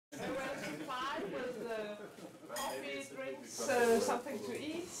coffee, drinks, something to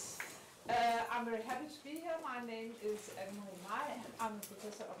eat. I'm very happy to be here. My name is Erol Yildiz. I'm a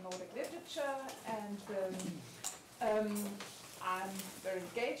professor of Nordic literature, and I'm very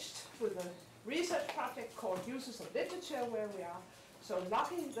engaged with a research project called Uses of Literature, where we are so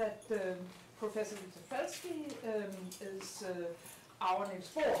lucky that Professor Witefelsky is our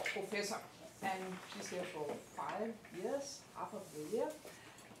next board professor, and she's here for 5 years, half of the year.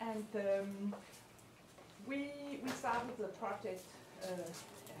 And we started the project,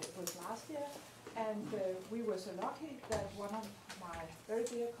 it was last year, and we were so lucky that one of my very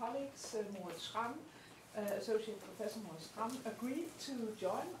dear colleagues, Moritz Schramm, Associate Professor Moritz Schramm, agreed to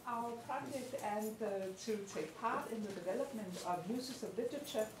join our project and to take part in the development of uses of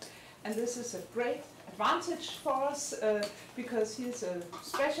literature. And this is a great advantage for us because he's a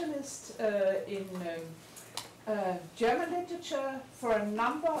specialist in German literature. For a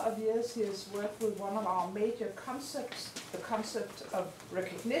number of years he has worked with one of our major concepts, the concept of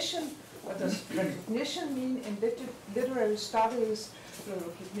recognition. What does recognition mean in literary studies? The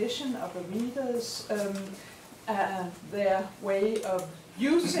recognition of the readers, their way of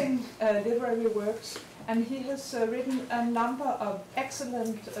using literary works. And he has written a number of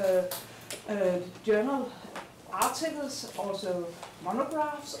excellent journal articles, also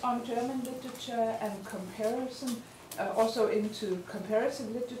monographs on German literature and comparison, also into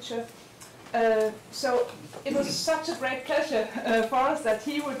comparative literature. So it was such a great pleasure for us that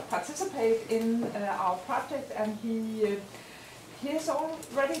he would participate in our project, and he has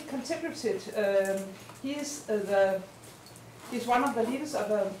already contributed. He's one of the leaders of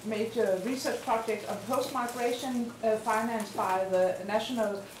a major research project on post-migration financed by the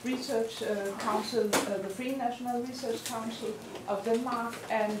National Research Council, the Free National Research Council of Denmark,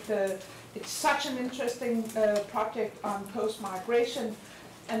 and it's such an interesting project on post-migration.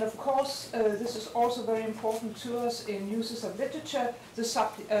 And of course, this is also very important to us in uses of literature, this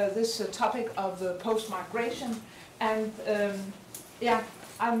topic of the post-migration. And yeah,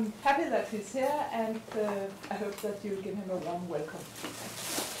 I'm happy that he's here, and I hope that you give him a warm welcome.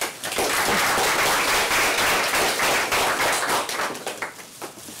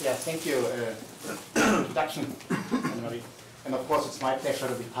 Yeah, thank you introduction, Anne-Marie. And of course, it's my pleasure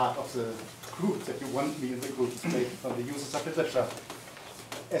to be part of the group that you want me in the group today on the uses of literature.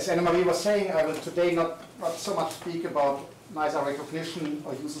 As Anne-Marie was saying, I will today not so much speak about neither recognition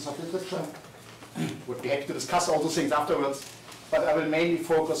or uses of literature. Would be happy to discuss all those things afterwards. But I will mainly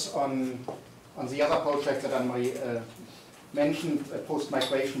focus on the other project that Anne-Marie mentioned,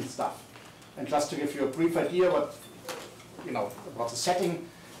 post-migration stuff. And just to give you a brief idea about the setting,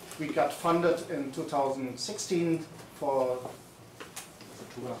 we got funded in 2016 for, is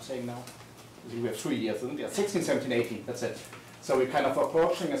it true what I'm saying now? We have 3 years, isn't it? 16, 17, 18, that's it. So we're kind of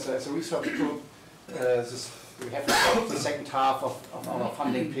approaching as a research group. We have the second half of our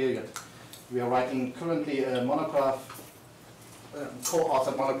funding period. We are writing currently a monograph,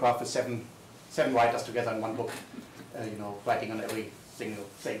 co-authored monograph with seven writers together in one book, writing on every single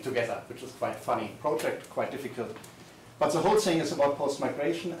thing together, which is quite a funny project, quite difficult. But the whole thing is about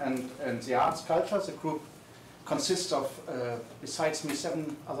post-migration and the arts culture. The group consists of, besides me,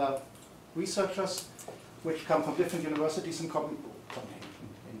 7 other researchers, which come from different universities in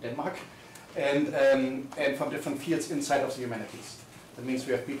Denmark, and from different fields inside of the humanities. That means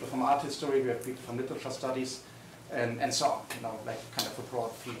we have people from art history, we have people from literature studies, and so on, like kind of a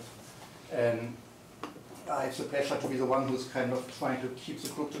broad field. I have the pleasure to be the one who's kind of trying to keep the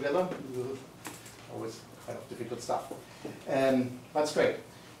group together. Always kind of difficult stuff. That's great.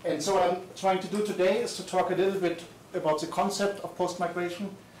 And so what I'm trying to do today is to talk a little bit about the concept of post-migration.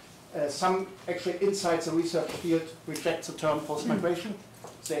 Some actually inside the research field reject the term post-migration.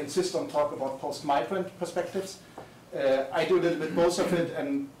 They insist on talk about post-migrant perspectives. I do a little bit both of it,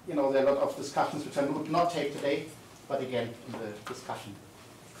 and there are a lot of discussions which I would not take today, but again in the discussion.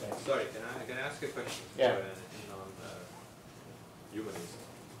 Sorry, can I ask a question? Yeah. Humanism.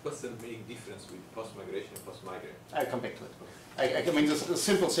 What's the main difference with post-migration and post-migrant? I'll come back to it. I mean, this is a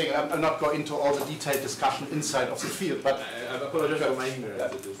simple thing. I'll not go into all the detailed discussion inside of the field, but I apologize for my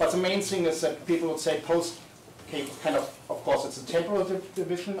ignorance. But the main thing is that people would say post, kind of course, it's a temporal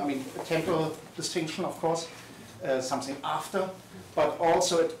division. I mean, a temporal distinction, of course, something after, but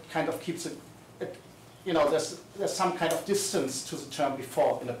also it kind of keeps it. There's some kind of distance to the term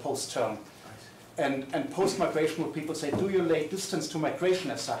before in a post term. And post-migration, would people say, do you lay distance to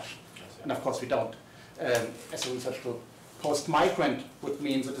migration as such? And of course we don't, as a research group. Post-migrant would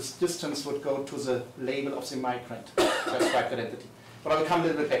mean that this distance would go to the label of the migrant, so ascribed identity. But I will come a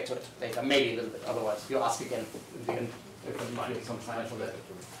little bit back to it later, maybe a little bit, otherwise you'll ask again if we can give some time for that.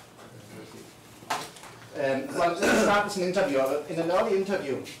 Well, let's start with an interview. In an early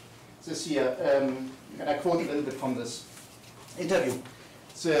interview this year, and I quote a little bit from this interview,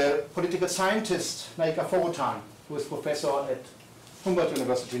 the political scientist Naika Forutan, who is professor at Humboldt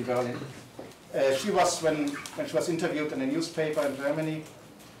University in Berlin, she was, when she was interviewed in a newspaper in Germany,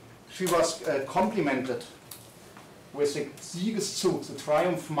 she was complimented with the Siegeszug, the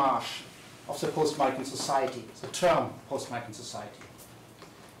triumph march of the post-migrant society, the term post-migrant society.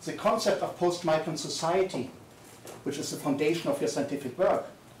 The concept of post-migrant society, which is the foundation of your scientific work,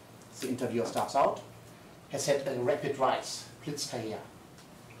 the interviewer starts out, has had a rapid rise, Blitzkarriere.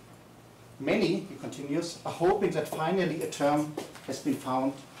 Many, he continues, are hoping that finally a term has been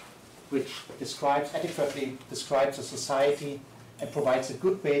found which adequately describes a society and provides a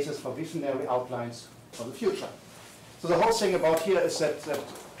good basis for visionary outlines for the future. So the whole thing about here is that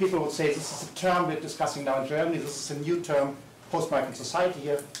people would say this is a term we're discussing now in Germany, this is a new term, post-migrant society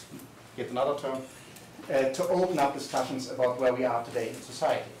here, yet another term, to open up discussions about where we are today in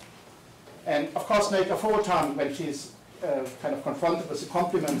society. And of course, Naika Forutan, when she's kind of confronted with the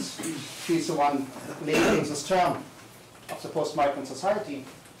compliments, she's the one labeling this term of the post-migrant society.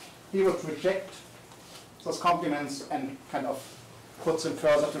 He would reject those compliments and kind of puts them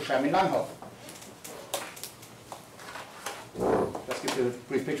further to Schramm in Langhoff. Just give you a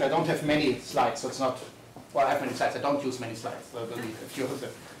brief picture. I don't have many slides, so it's not, well, I have many slides. I don't use many slides, so I believe a few of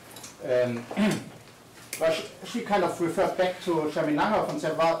them. But she kind of referred back to Schramm in Langhoff and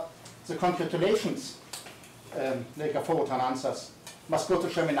said, well, the congratulations, Naika Forutan answers, must go to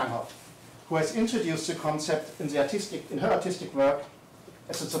Schramm in Langhoff, who has introduced the concept in her artistic work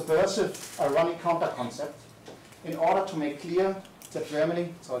as a subversive, ironic counter-concept in order to make clear that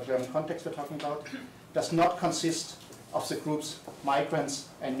Germany, so a German context we're talking about, does not consist of the groups migrants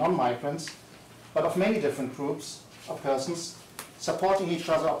and non-migrants, but of many different groups of persons supporting each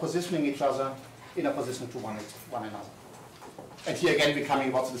other or positioning each other in opposition to one another. And here again we're coming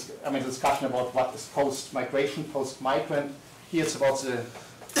about the discussion about what is post-migration, post-migrant. Here it's about the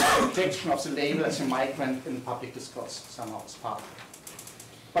rejection of the label as a migrant in public discourse somehow as part of it.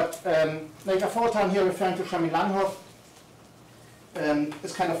 But Naika Forutan here referring to Schramm in Langhoff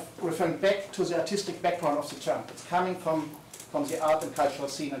is kind of referring back to the artistic background of the term. It's coming from the art and cultural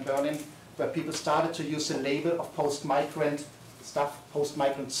scene in Berlin, where people started to use the label of post-migrant stuff,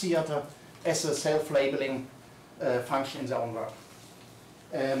 post-migrant theater, as a self-labeling function in their own work.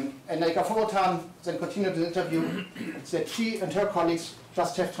 And Naika Forutan then continued the interview that she and her colleagues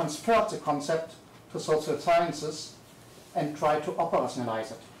just have transferred the concept to social sciences and try to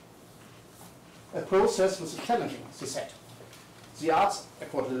operationalize it. A process which is challenging, she said. The arts, I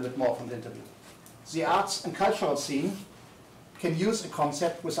quote a little bit more from the interview, the arts and cultural scene can use a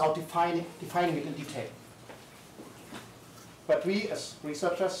concept without defining it in detail. But we, as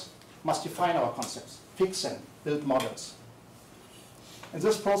researchers, must define our concepts, fix them, build models. In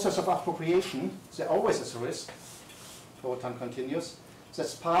this process of appropriation, there always is a risk, Forutan continues,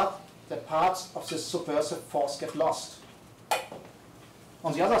 that parts of this subversive force get lost.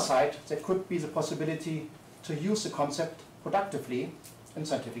 On the other side, there could be the possibility to use the concept productively in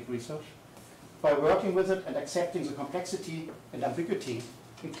scientific research by working with it and accepting the complexity and ambiguity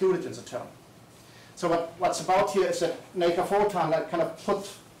included in the term. So what's about here is that Naika Forutan kind of put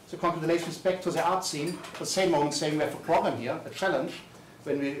the congratulations back to the art scene, at the same moment saying we have a problem here, a challenge,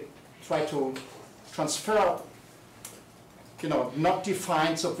 when we try to transfer, not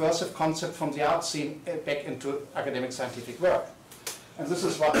defined subversive concept from the art scene back into academic scientific work. And this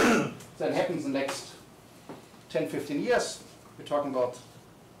is what then happens in the next 10, 15 years. We're talking about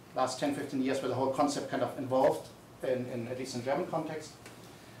last 10, 15 years where the whole concept kind of evolved, at least in German context,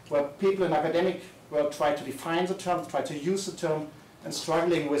 where people in academic world try to define the term, try to use the term, and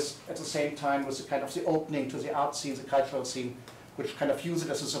struggling with, at the same time, with the kind of the opening to the art scene, the cultural scene, which kind of use it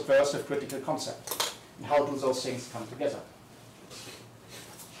as a subversive critical concept. And how do those things come together?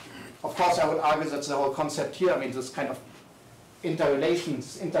 Of course, I would argue that the whole concept here, this kind of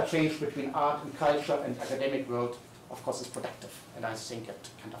interrelations, interchange between art and culture and academic world, of course, is productive. And I think it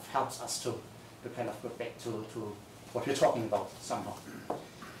kind of helps us to kind of go back to what we're talking about somehow.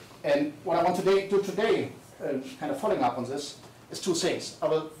 And what I want to do today, kind of following up on this, is two things. I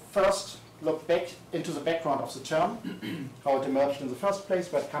will first look back into the background of the term, how it emerged in the first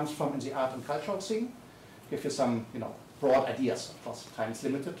place, where it comes from in the art and cultural scene, give you some broad ideas. Of course, time is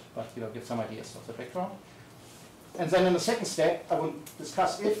limited, but give some ideas of the background. And then in the second step, I will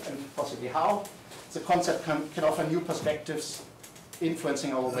discuss if and possibly how the concept can offer new perspectives,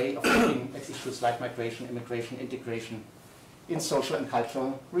 influencing our way of looking at issues like migration, immigration, integration in social and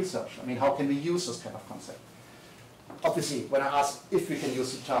cultural research. How can we use this kind of concept? obviously, when I ask if we can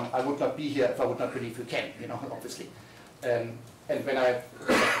use the term, I would not be here if I would not believe we can, obviously. And when I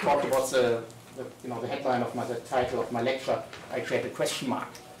talked about the headline of the title of my lecture, I created a question mark.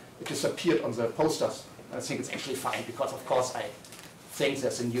 It disappeared on the posters. I think it's actually fine because, of course, I think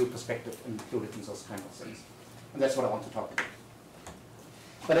there's a new perspective included in those kind of things. And that's what I want to talk about.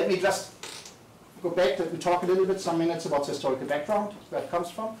 But let me just go back and talk a little bit, some minutes, about the historical background, where it comes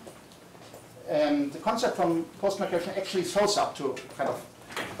from. And the concept from post-migration actually shows up, to kind of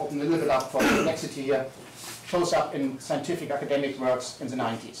open a little bit up for complexity here, shows up in scientific academic works in the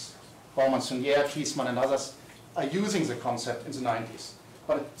 90s. Baumann, Sunyer, Triesman, and others are using the concept in the 90s,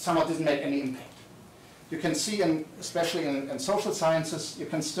 but it somehow didn't make any impact. You can see, especially in social sciences, you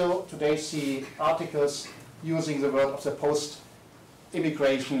can still today see articles using the word of the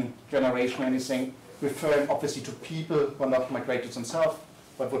post-immigration generation, anything, referring obviously to people who are not migrated themselves,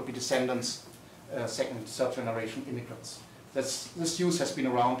 but would be descendants, second, third generation immigrants. This use has been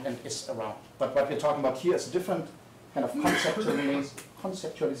around and is around. But what we're talking about here is a different kind of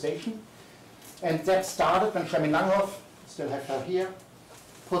conceptualization. And that started when Schramm still have her here,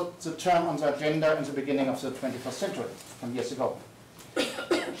 put the term on the agenda in the beginning of the 21st century, some years ago.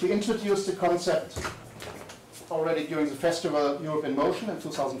 She introduced the concept already during the festival Europe in Motion in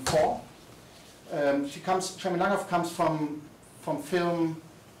 2004. Schramm comes from film,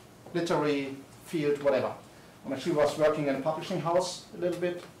 literary field, whatever. When she was working in a publishing house a little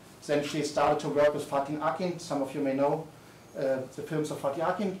bit, then she started to work with Fatih Akin. Some of you may know the films of Fatih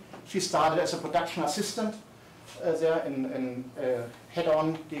Akin. She started as a production assistant there in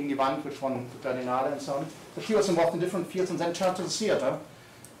Head-On, Gegen die Wand, which won the Berlinale and so on. So she was involved in different fields and then turned to the theater.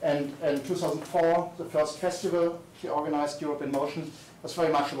 And in 2004, the first festival she organized, Europe in Motion, was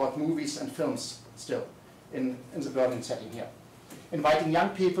very much about movies and films still in the Berlin setting here. Inviting young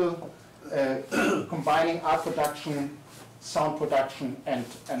people, combining art production, sound production, and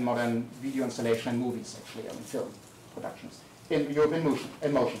modern video installation and movies, actually, and film productions in Europe in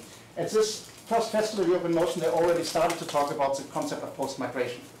Motion. At this first festival, Europe in Motion, they already started to talk about the concept of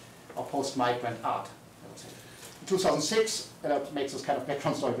post-migration, or post-migrant art, I would say. In 2006, and that makes this kind of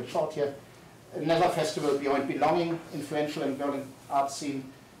background story a bit short here, another festival, Beyond Belonging, influential in Berlin art scene.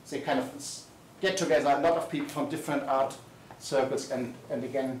 They kind of get together a lot of people from different art circles and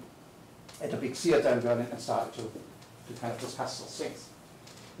again at a big theater in Berlin and started to kind of discuss those things.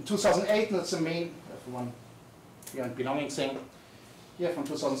 In 2008, and that's the main one Beyond Belonging thing here from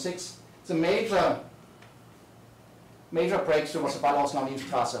 2006, the major breakthrough was the Ballhaus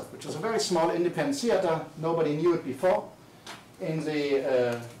Straße, which was a very small independent theater. Nobody knew it before. In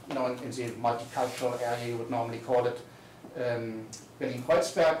the in the multicultural area, you would normally call it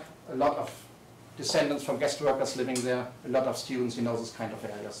Berlin-Kreuzberg. A lot of descendants from guest workers living there. A lot of students, those kind of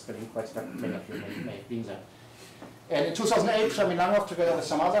areas. Berlin-Kreuzberg, many of you may have been there. And in 2008, Schramm together with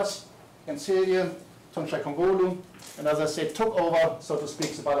some others, and Silje, Tonchai Kongolu, and others, they took over, so to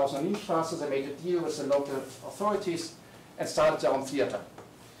speak, the Ballhaus Straße. They made a deal with the local authorities and started their own theater.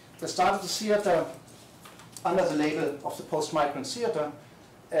 They started the theater under the label of the post-migrant theater,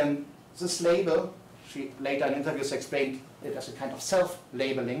 and this label, she later in interviews explained it as a kind of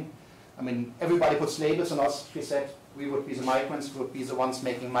self-labeling. I mean, everybody puts labels on us, she said. We would be the migrants, we would be the ones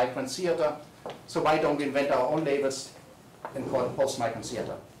making migrant theater. So why don't we invent our own labels and call it post-migrant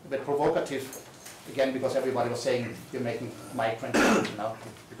theater? A bit provocative, again, because everybody was saying you're making migrant theater,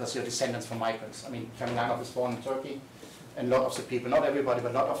 because you're descendants from migrants. I mean, Schramm was born in Turkey, and a lot of the people, not everybody,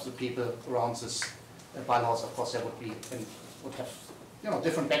 but a lot of the people around this Ballhaus, of course, there would have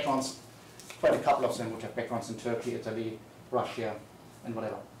different backgrounds. Quite a couple of them would have backgrounds in Turkey, Italy, Russia, and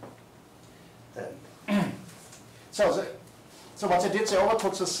whatever. So what they did, they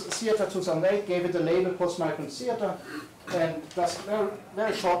overtook this theater 2008, gave it the label post-migrant theater, and just very,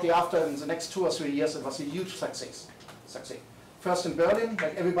 very shortly after, in the next 2 or 3 years, it was a huge success. First in Berlin,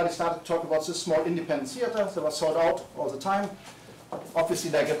 like everybody started to talk about this small independent theater. They were sold out all the time.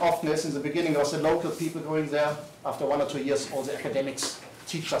 Obviously, like it often is, in the beginning, there was the local people going there. After 1 or 2 years, all the academics,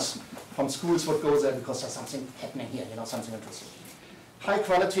 teachers from schools would go there because there's something happening here, something interesting. High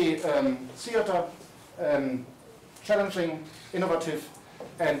quality theater, challenging, innovative,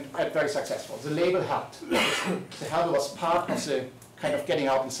 and very successful. The label helped. The label was part of the kind of getting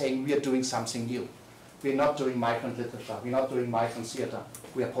out and saying, we are doing something new. We're not doing migrant literature. We're not doing migrant theater.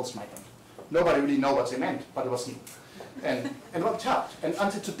 We are post-migrant. Nobody really knew what they meant, but it was new. And what helped. And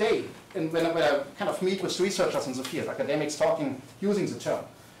until today, and when I kind of meet with researchers in the field, academics talking, using the term,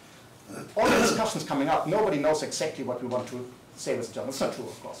 all the discussions coming up, nobody knows exactly what we want to say with the term. It's not true,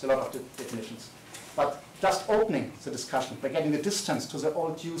 of course, a lot of definitions. But just opening the discussion, by getting the distance to the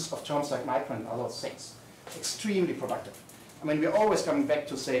old use of terms like migrant and other things, extremely productive. I mean, we're always coming back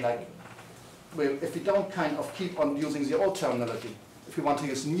to say, like, well, if we don't kind of keep on using the old terminology, if we want to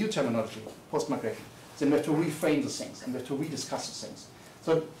use new terminology, post-migration, then we have to reframe the things and we have to rediscuss the things.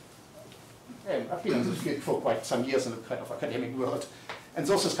 So I've been in this field for quite some years in the kind of academic world, and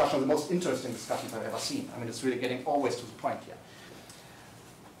those discussions are the most interesting discussions I've ever seen. I mean, it's really getting always to the point here.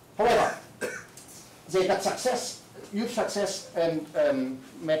 However, they got success, huge success, and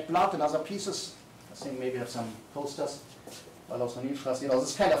Matt Blood and other pieces. I think maybe have some posters. This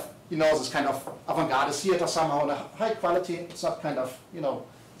kind of, this kind of avant-garde theater somehow, in a high quality. It's not kind of,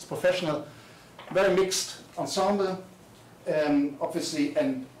 it's professional, very mixed ensemble, obviously,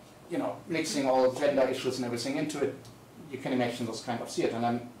 and mixing all gender issues and everything into it. You can imagine those kind of theater.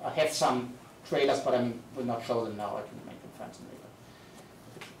 And I have some trailers, but I will not show them now. I can make them find them later.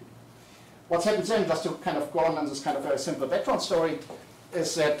 What's happened then, just to kind of go on this kind of very simple background story,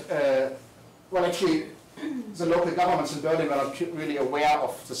 is that, well, actually, the local governments in Berlin were not really aware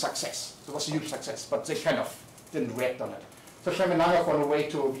of the success. It was a huge success, but they kind of didn't react on it. So Schramm went on the way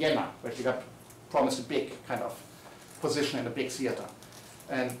to Vienna, where she got promised a big kind of position in a big theater.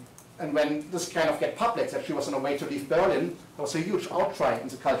 And when this kind of get public, that she was on her way to leave Berlin, there was a huge outcry in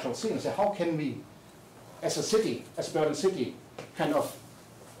the cultural scene. So how can we, as a city, as Berlin city, kind of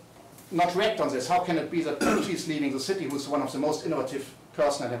not react on this? How can it be that she's leaving the city, who's one of the most innovative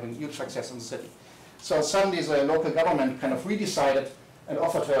person and having huge success in the city? So suddenly the local government kind of redecided and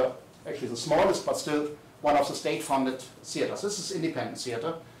offered her actually the smallest, but still one of the state-funded theaters. This is independent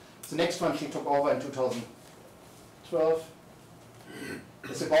theater. The next one she took over in 2012.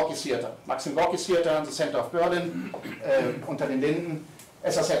 It's the Gorki Theater, Maxim Gorki Theater in the center of Berlin, unter den Linden.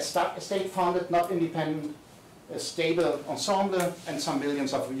 As I said, state-funded, not independent, a stable ensemble, and some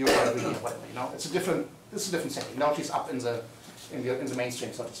millions of euros every year. It's a different setting. Now she's up in the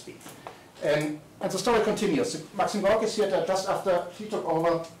mainstream, so to speak. And the story continues. The Maxim Gorki Theater, just after she took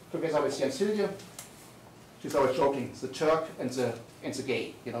over, together with Jens Hilje, she's always joking, the Turk and the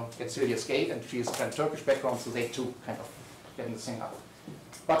gay. Jens Hilje is gay, and she has a kind of Turkish background, so they too kind of getting the thing up.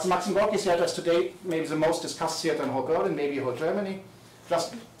 But the Maxim Gorki Theater is today maybe the most discussed theater in whole Berlin, maybe whole Germany.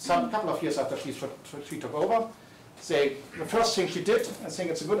 Just some couple of years after she took over, the first thing she did, I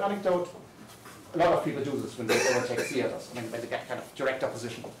think it's a good anecdote, a lot of people do this when they overtake theaters, when they get kind of director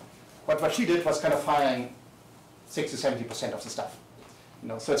position. But what she did was kind of hiring 60–70% of the staff.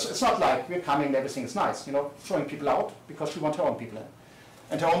 So it's not like we're coming, everything is nice. Throwing people out because she wants her own people in.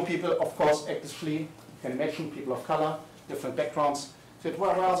 And her own people, of course, actively, you can imagine, people of color, different backgrounds. Said,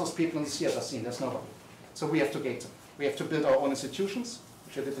 well, where are those people in the theater scene? There's nobody. So we have to gate them. We have to build our own institutions,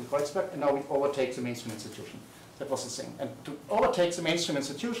 which I did in Kreuzberg, and now we overtake the mainstream institution. That was the thing. And to overtake the mainstream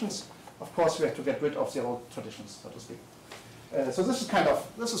institutions, of course, we have to get rid of the old traditions, so to speak. So this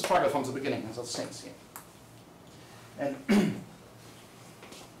is struggle from the beginning, and those things here. And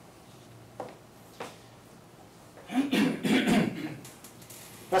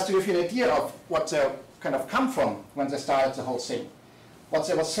just to give you an idea of what they kind of come from when they started the whole thing. What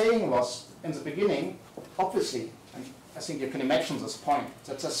they were saying was, in the beginning, obviously, and I think you can imagine this point,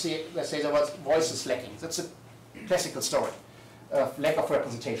 that they say there was voices lacking. That's a classical story of lack of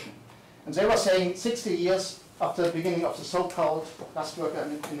representation. And they were saying 60 years after the beginning of the so-called last worker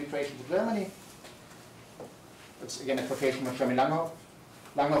immigration to Germany, it's again a quotation from Jeremy Langhoff.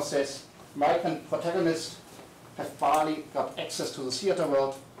 Langhoff says, American protagonists have barely got access to the theater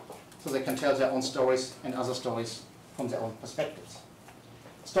world, so they can tell their own stories and other stories from their own perspectives.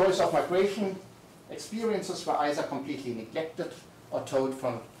 Stories of migration experiences were either completely neglected or told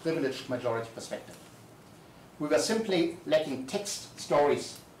from a privileged majority perspective. We were simply lacking text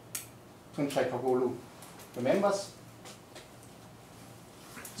stories. Tunçay Kogolu remembers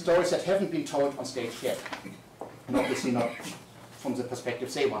stories that haven't been told on stage yet, and obviously not from the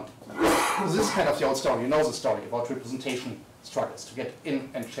perspective they want. This is kind of the old story. You know the story about representation struggles to get in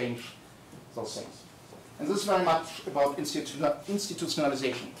and change those things. And this is very much about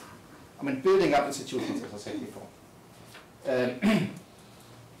institutionalization. I mean, building up institutions, as I said before.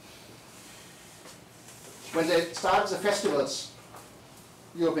 When they started the festivals,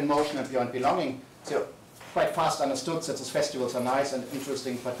 Europe in Motion and Beyond Belonging, they quite fast understood that these festivals are nice and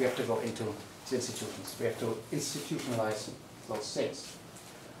interesting, but we have to go into the institutions. We have to institutionalize those things.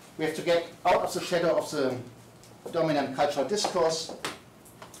 We have to get out of the shadow of the dominant cultural discourse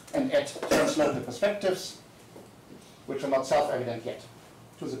and add translocal perspectives, which are not self-evident yet,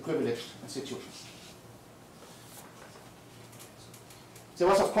 to the privileged institutions. There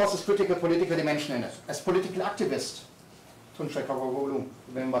was, of course, this critical political dimension in it. As political activists, Tunçay Kogolu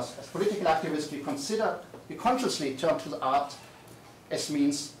remembers, as political activists, we consciously turn to the art as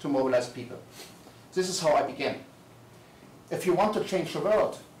means to mobilize people. This is how I began. If you want to change the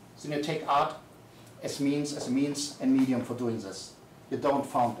world, then you take art as a means and medium for doing this. You don't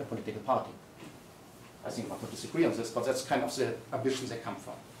found a political party. I think not to disagree on this, but that's kind of the ambitions they come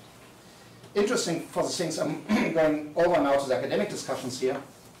from. Interesting for the things I'm going over now to the academic discussions here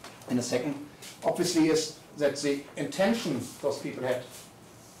in a second, obviously is that the intention those people had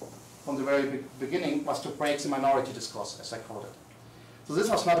from the very beginning was to break the minority discourse, as I called it. So this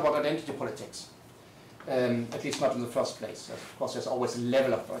was not about identity politics, at least not in the first place. Of course, there's always a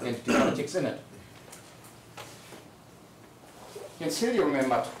level of identity politics in it. Jens Hildy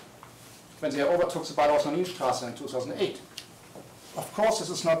remembered when they overtook the Ballhaus-Nonninstraße in 2008. Of course, this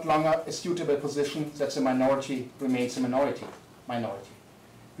is not longer a suitable position that the minority remains a minority.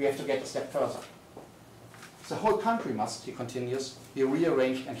 We have to get a step further. The whole country must, he continues, be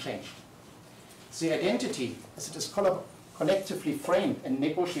rearranged and changed. The identity, as it is collectively framed and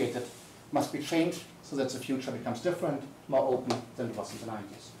negotiated, must be changed so that the future becomes different, more open than it was in the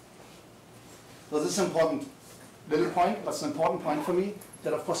 90s. So this is an important little point, but it's an important point for me,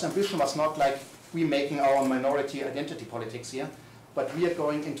 that of course ambition was not like we making our own minority identity politics here, but we are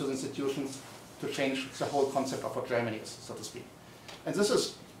going into the institutions to change the whole concept of what Germany is, so to speak. And this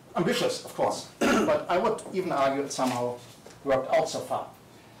is ambitious, of course, but I would even argue it somehow worked out so far.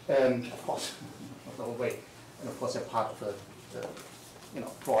 Of course, not the whole way. And of course, they're part of the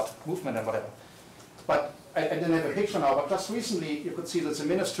broad movement and whatever. But I didn't have a picture now, but just recently you could see that the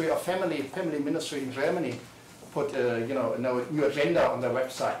Ministry of Family Ministry in Germany put a new agenda on their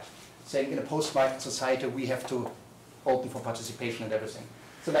website, saying in a post-migrant society we have to open for participation and everything.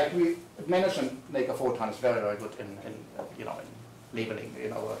 So like we managed, and Naker Photon is very, very good in labeling,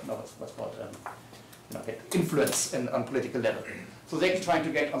 what's called influence on political level. So they're trying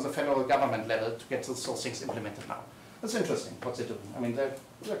to get on the federal government level to get those things implemented now. That's interesting what they do. I mean, they're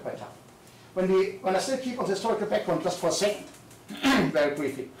quite tough. When I still keep on the historical background just for a second, very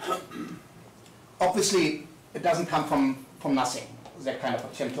briefly, obviously it doesn't come from nothing, that kind of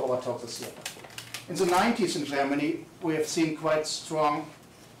attempt to overtalk the theater. In the 90s in Germany, we have seen quite strong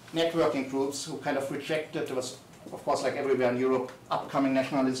networking groups who kind of rejected, there was, of course, like everywhere in Europe, upcoming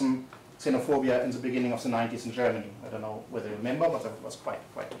nationalism, xenophobia in the beginning of the 90s in Germany. I don't know whether you remember, but there was quite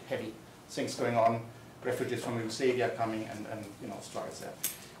heavy things going on, refugees from Yugoslavia coming and struggles there.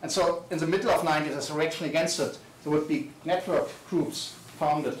 And so in the middle of the 90s, as a reaction against it, there would be network groups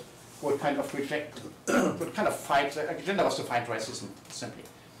founded who would kind of reject, would kind of fight, the agenda was to fight racism, simply.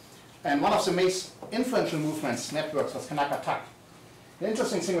 And one of the most influential movements, networks, was Kanaka Tak. The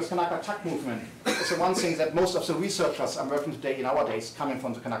interesting thing with Kanaka Tak movement is the one thing that most of the researchers I'm working today nowadays coming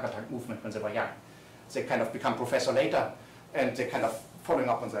from the Kanaka Tak movement when they were young. They kind of become professor later, and they kind of following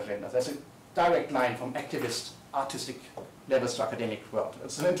up on the agenda. There's a direct line from activist, artistic levels to academic world.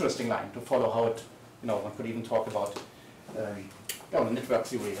 It's an interesting line to follow how it, one could even talk about the network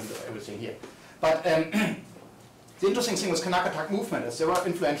theory and everything here. But the interesting thing with Kanaka Tak movement is they were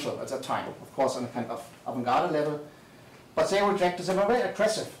influential at that time, of course, on a kind of avant-garde level, but they were very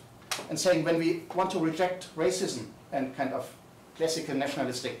aggressive in saying when we want to reject racism and kind of classical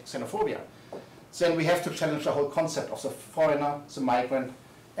nationalistic xenophobia, then we have to challenge the whole concept of the foreigner, the migrant,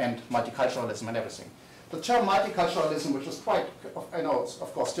 and multiculturalism and everything. The term multiculturalism, which is quite,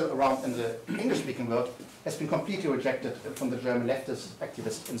 of course, still around in the English-speaking world, has been completely rejected from the German leftist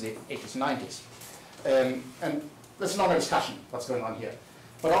activists in the 80s and 90s. And there's a longer discussion what's going on here.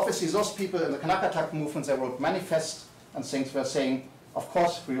 But obviously those people in the Kanaka Tak movement, they wrote manifests and things were saying, of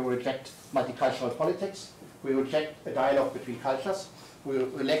course, we will reject multicultural politics, we reject a dialogue between cultures, we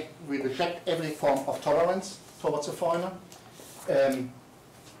reject every form of tolerance towards a foreigner,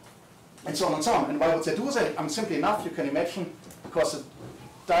 and so on and so on. And why would they do that? Simply enough, you can imagine, because the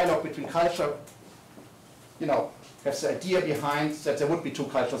dialogue between culture, has the idea behind that there would be two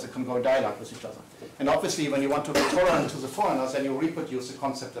cultures that can go in dialogue with each other. And obviously, when you want to be tolerant to the foreigners, then you reproduce the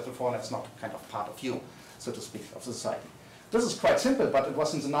concept that the foreigner is not kind of part of you, so to speak, of society. This is quite simple, but it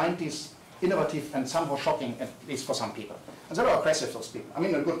was in the 90s innovative and somehow shocking, at least for some people. And they were aggressive, those people. I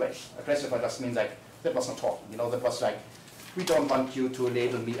mean, in a good way. Aggressive, I just mean like, that was not talking, that was like, we don't want you to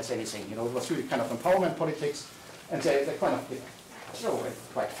label me as anything. It was really kind of empowerment politics, and they kind of went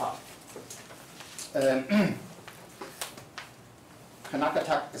quite far. Kanaka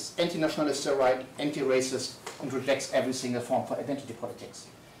Tak is anti-nationalist, right, anti-racist, and rejects every single form for identity politics.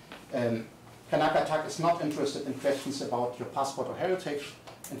 Kanaka Tak is not interested in questions about your passport or heritage.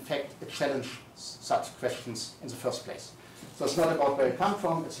 In fact, it challenges such questions in the first place. So it's not about where you come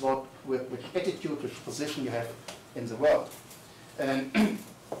from, it's about which attitude, which position you have in the world. Again,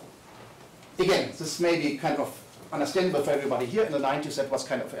 this may be kind of understandable for everybody here. In the 90s, that was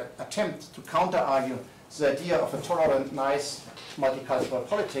kind of an attempt to counter-argue the idea of a tolerant, nice, multicultural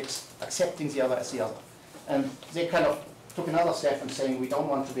politics, accepting the other as the other. And they kind of took another step and saying we don't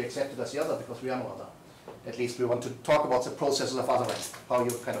want to be accepted as the other because we are no other. At least we want to talk about the processes of otherness, how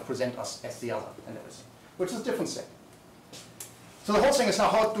you kind of present us as the other and everything, which is a different step. So the whole thing is now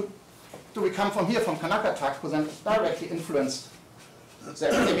how do we come from here, from Kanaka-Tak, who then directly influenced the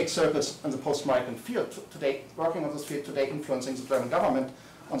academic circles in the post-migrant field today, working on this field today, influencing the German government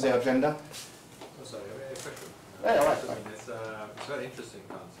on their agenda. Oh, sorry, I have a question. Yeah, right. I mean, it's a very interesting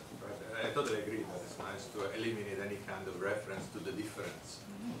concept, right? I totally agree that it's nice to eliminate any kind of reference to the difference.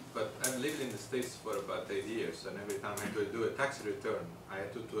 But I've lived in the States for about 8 years, and every time I had to do a tax return, I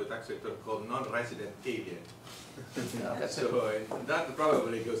had to do a tax return called non-resident alien. Yeah, So that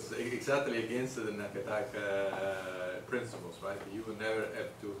probably goes exactly against the Nakataka principles, right? You would never have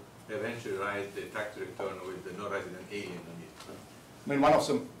to eventually write the tax return with the non-resident alien on it. I mean, one of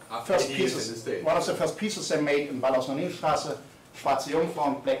the first pieces they made in Ballhaus-Nonninstraße, Schwarze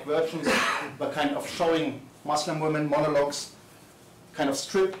Jungfrauen, Black Virgins, were kind of showing Muslim women monologues, kind of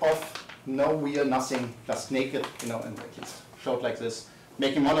stripped off, no wheel, nothing, just naked, you know, and at least showed like this,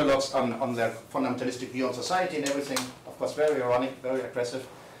 making monologues on their fundamentalistic view on society and everything. Of course, very ironic, very aggressive.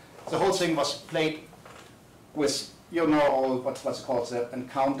 The whole thing was played with, you know, all what's it called, the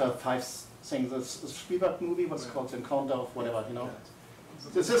Encounter 5 thing, the Spielberg movie, what's it called, the Encounter of whatever, you know.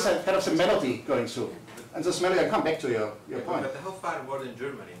 This is a kind of a melody going through. And this melody, I'll come back to your point. But how far was in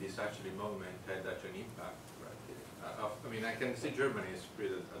Germany this actually moment had such an impact? Right? I mean, I can see Germany is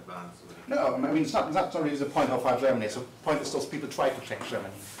pretty advanced. No, I mean, it's not really the point how far Germany is. The point is those people try to change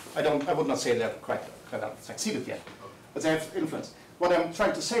Germany. I would not say they're quite succeeded yet, but they have influence. What I'm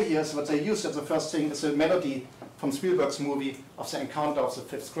trying to say here is what they used as the first thing is a melody from Spielberg's movie of the Encounter of the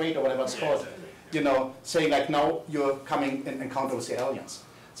 5th grade or whatever it's called. You know, saying like, now you're coming in encounter with the aliens.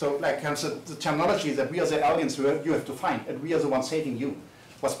 So like the terminology that we are the aliens you have to find, and we are the ones saving you,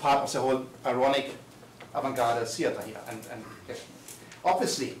 was part of the whole ironic avant-garde theater here. And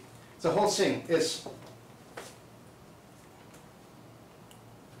obviously, the whole thing is,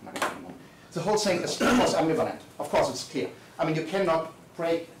 of course ambivalent. Of course it's clear. I mean, you cannot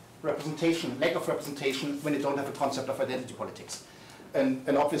break representation, lack of representation, when you don't have a concept of identity politics.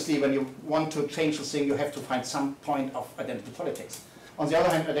 And obviously, when you want to change the thing, you have to find some point of identity politics. On the other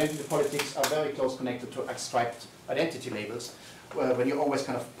hand, identity politics are very close connected to abstract identity labels, when you always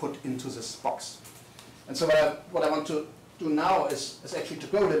kind of put into this box. And so what I want to do now is actually to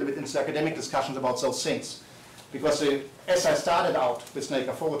go a little bit into academic discussions about those things. Because as I started out with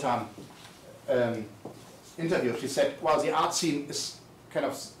Nelka Forutan interview, she said, well, the art scene is kind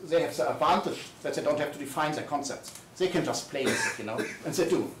of, they have the advantage that they don't have to define their concepts. They can just play with it, you know, and they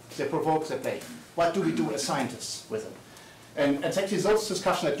do. They provoke, they play. What do we do as scientists with it? And it's actually those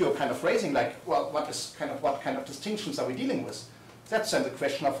discussions that you're kind of raising, like, well, what kind of distinctions are we dealing with? That's then the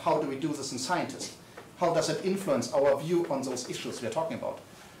question of how do we do this in scientists? How does it influence our view on those issues we're talking about?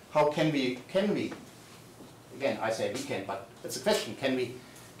 How can we, again, I say we can, but it's a question, can we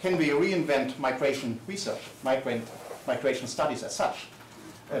reinvent migration research, migration studies as such?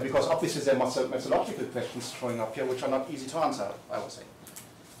 Because obviously there are methodological questions showing up here which are not easy to answer, I would say.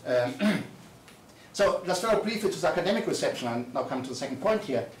 So just very briefly to the academic reception, and now come to the second point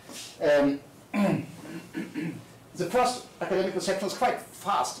here. The first academic reception was quite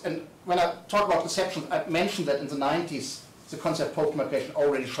fast, and when I talk about reception, I mentioned that in the 90s the concept post-migration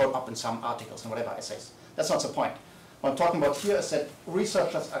already showed up in some articles and whatever essays. That's not the point. What I'm talking about here is that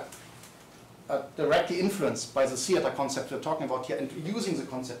researchers are directly influenced by the theater concept we're talking about here and using the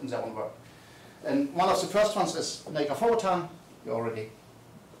concept in their own work. And one of the first ones is Nelka Forutan, you already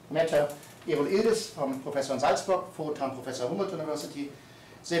met her, Erol Yildiz, professor in Salzburg, Forutan professor at Humboldt University.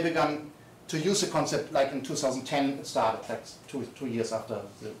 They began to use the concept like in 2010, it started like two years after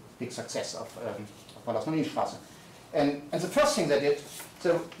the big success of Ballhaus-Nonninstraße. And the first thing they did,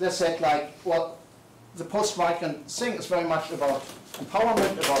 they said like, well, the post-migrant thing is very much about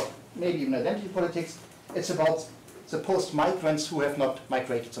empowerment, about maybe even identity politics. It's about the post-migrants who have not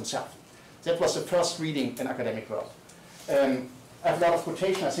migrated themselves. That was the first reading in academic world. I have a lot of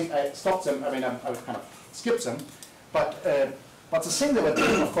quotation. I think I stopped them. I mean, I would kind of skip them. But the thing they were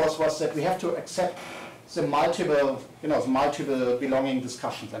doing, of course, was that we have to accept the multiple, the multiple belonging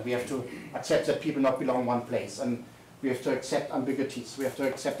discussions, and we have to accept that people not belong in one place, and we have to accept ambiguities. We have to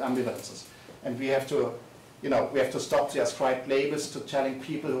accept ambivalences, and we have to. We have to stop the ascribed labels to telling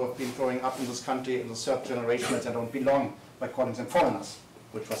people who have been growing up in this country in the third generation that they don't belong by calling them foreigners,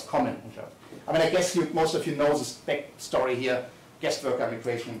 which was common in Germany. I mean, I guess most of you know this back story here, guest worker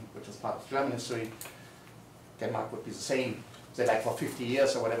migration, which is part of German history. Denmark would be the same, say like for 50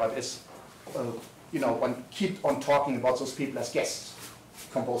 years or whatever it is. You know, one keep on talking about those people as guests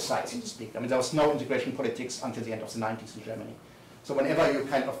from both sides, so to speak. I mean, there was no integration politics until the end of the 90s in Germany. So whenever you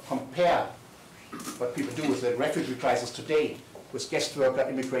kind of compare what people do with the refugee crisis today with guest worker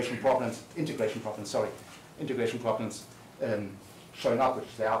integration problems showing up,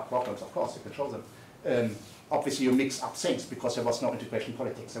 which there are problems, of course, you can show them. Obviously, you mix up things because there was no integration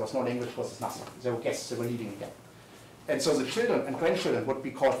politics. There was no language courses, nothing. There were guests, they were leading again. And so the children and grandchildren would be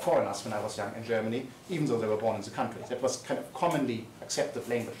called foreigners when I was young in Germany, even though they were born in the country. That was kind of commonly accepted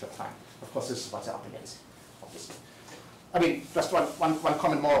language at the time. Of course, this is what they're up against, obviously. I mean, just one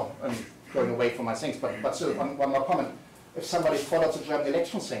comment more, going away from my things, but still one more comment. If somebody followed the German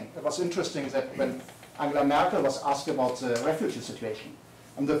election thing, it was interesting that when Angela Merkel was asked about the refugee situation,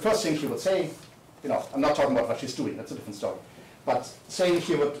 and the first thing she would say, you know, I'm not talking about what she's doing, that's a different story, but saying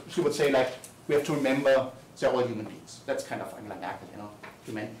she would say, like, we have to remember they're all human beings. That's kind of Angela Merkel, you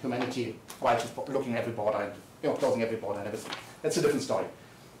know, humanity, while she's looking at every border and, you know, closing every border and everything. That's a different story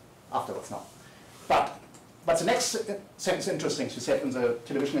afterwards now. But the next sentence is interesting. She said in the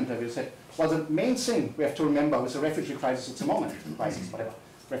television interview, she said, well, the main thing we have to remember with the refugee crisis at the moment, crisis, whatever,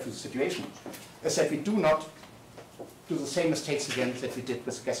 refugee situation, is that we do not do the same mistakes again that we did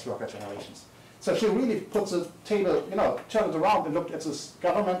with guest worker generations. So she really put the table, you know, turned it around and looked at the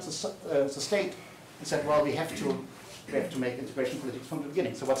government, the state, and said, well, we have to make integration politics from the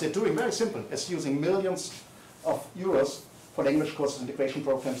beginning. So what they're doing, very simple, is using millions of euros for language courses, integration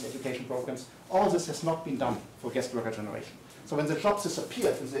programs, education programs. All this has not been done for guest worker generation. So when the jobs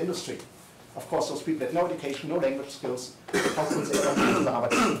disappeared in the industry, of course, those people had no education, no language skills, how could they ever into the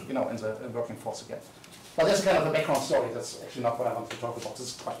Arbeit, you know, in the working force again? But that's kind of a background story. That's actually not what I want to talk about.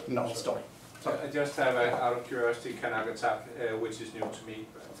 This is quite an old story. So I just have, out of curiosity, Kanagatak, which is new to me.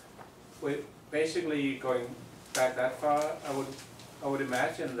 Basically, going back that far, I would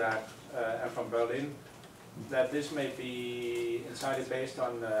imagine that, I'm from Berlin, that this may be entirely based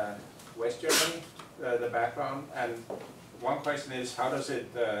on West Germany, the background. And one question is, how does it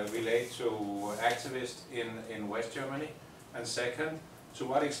relate to activists in West Germany? And second, to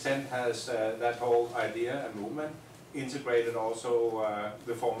what extent has that whole idea and movement integrated also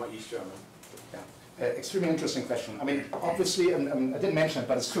the former East German? Yeah, extremely interesting question. I mean, obviously, and I didn't mention it,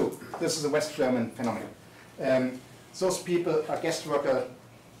 but it's true. This is a West German phenomenon. Those people are guest worker,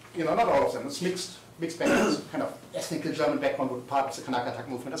 you know, not all of them. It's mixed backgrounds, kind of ethnic German background with part of the Kanagatak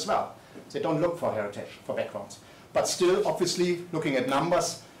movement as well. They don't look for heritage, for backgrounds. But still, obviously, looking at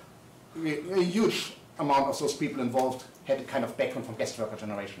numbers, a huge amount of those people involved had a kind of background from guest worker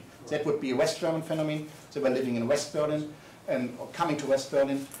generation. That would be a West German phenomenon. They were living in West Berlin and coming to West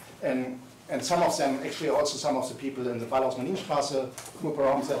Berlin. And some of them, actually also some of the people in the Wallhaus-Marienstraße group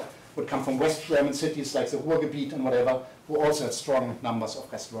around there, would come from West German cities like the Ruhrgebiet and whatever, who also had strong numbers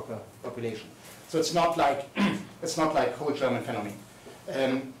of guest worker population. So it's not like whole German phenomenon.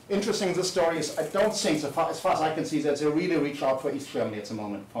 Interesting in this story is I don't think, as far as I can see, that they really reach out for East Germany at the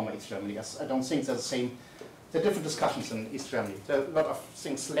moment, former East Germany. I don't think they're the same. There are different discussions in East Germany. There are a lot of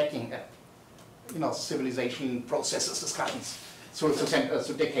things lacking at, you know, civilization processes, discussions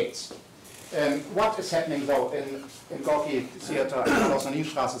through decades. What is happening though in Gorki Theater and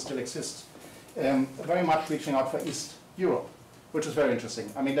Wallhaus-Marienstraße still exists, very much reaching out for East Europe, which is very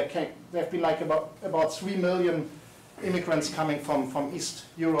interesting. I mean, there have been like about 3 million immigrants coming from East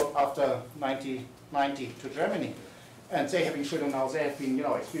Europe after 1990 to Germany, and they have been children now. They have been, you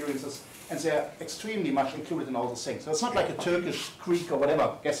know, experiences, and they are extremely much included in all those things. So it's not like a Turkish, Greek, or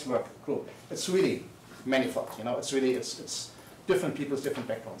whatever guest work group. It's really manifold. You know, it's really it's different people's different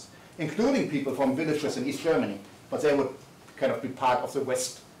backgrounds, including people from villages in East Germany, but they would kind of be part of the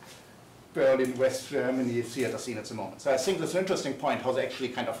West Berlin, West Germany theater scene at the moment. So I think that's an interesting point, how they actually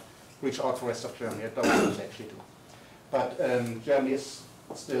kind of reach out for the rest of Germany. I don't know what they actually do. But Germany is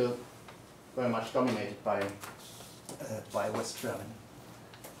still very much dominated by West German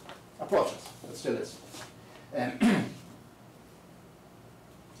approaches. It still is.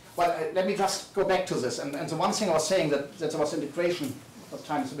 Well, let me just go back to this. And the one thing I was saying that there was integration, but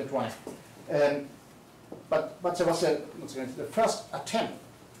time is a bit running. But there was the first attempt,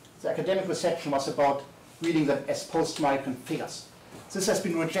 the academic reception was about reading them as post-migrant figures. This has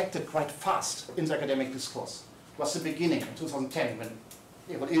been rejected quite fast in the academic discourse. It was the beginning in 2010 when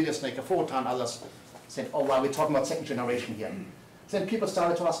Erol Yildiz, and others said, oh, well, we're talking about second generation here. Then people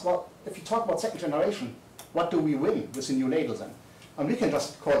started to ask, well, if you talk about second generation, what do we win with the new label then? And we can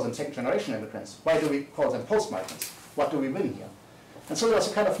just call them second generation immigrants. Why do we call them post-migrants? What do we win here? And so there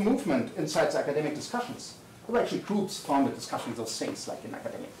was a kind of movement inside the academic discussions. There were actually groups founded discussing those things, like in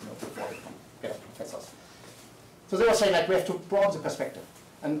academic, before they become professors. So they were saying like we have to broaden the perspective.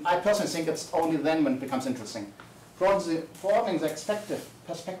 And I personally think it's only then when it becomes interesting. Broadening the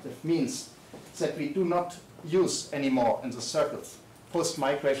perspective means that we do not use anymore in the circles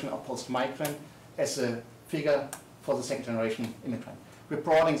post-migration or post-migrant as a figure for the second generation immigrant. We're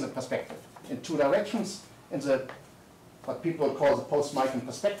broadening the perspective in two directions, in the what people call the post-migrant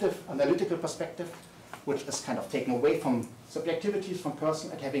perspective, analytical perspective, which is kind of taken away from subjectivities from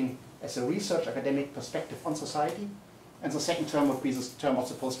person and having as a research academic perspective on society. And the second term would be the term of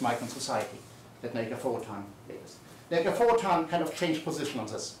the post-migrant society that Nelke Foretan is. Nelke Foretan kind of changed position on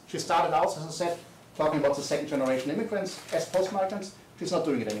this. She started out, as I said, talking about the second generation immigrants as post-migrants. She's not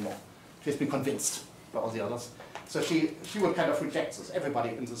doing it anymore. She's been convinced by all the others. So she would kind of reject this. Everybody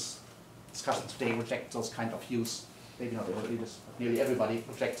in this discussion today rejects those kind of views. Maybe not everybody, but nearly everybody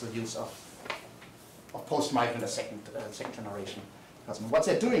rejects the views of post-migrant as second generation. Because what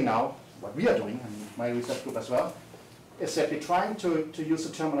they're doing now, what we are doing, and my research group as well, is that we're trying to use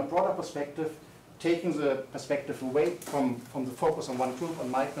the term on a broader perspective, taking the perspective away from the focus on one group, on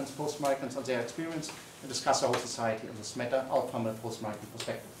migrants, post-migrants, on their experience, and discuss the whole society in this matter out from a post-migrant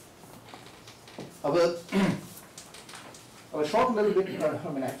perspective. I will shorten a little bit, I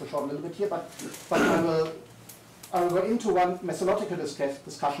mean I have to shorten a little bit here, but I will go into one methodological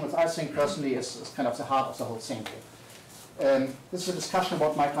discussion which I think personally is kind of the heart of the whole thing here. This is a discussion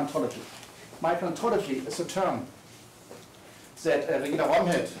about migrantology. Migrantology is a term that Regina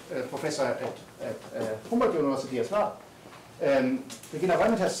Romhed, professor at Humboldt University as well, Regina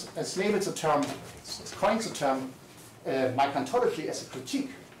Romhed has labeled the term, has coined the term migrantology as a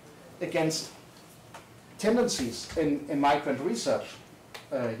critique against tendencies in migrant research,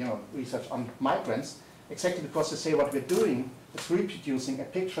 research on migrants, exactly because they say what we're doing is reproducing a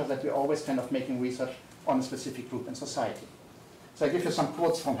picture that we're always kind of making research on a specific group in society. So I give you some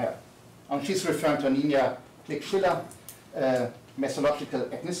quotes from her. And she's referring to Nina Klick-Schiller, methodological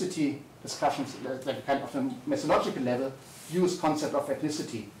ethnicity discussions that kind of a methodological level use concept of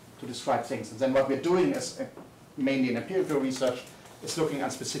ethnicity to describe things. And then what we're doing is mainly in empirical research is looking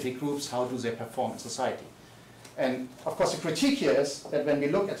at specific groups, how do they perform in society. And of course the critique here is that when we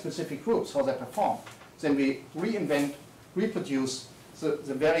look at specific groups, how they perform, then we reinvent, reproduce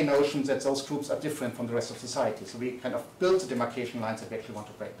the very notion that those groups are different from the rest of society. So we kind of build the demarcation lines that we actually want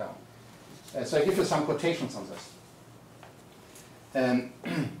to break down. So I give you some quotations on this.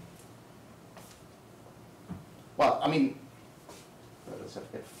 Well, I mean, let's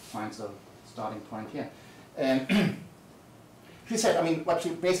find the starting point here. She said, I mean, what she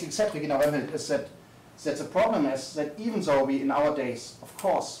basically said, Regina Romhed, is that the problem is that even though we in our days, of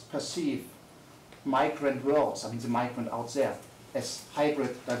course, perceive migrant worlds, I mean the migrant out there, as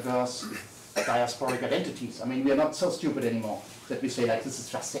hybrid, diverse, diasporic identities. I mean, we are not so stupid anymore that we say like this is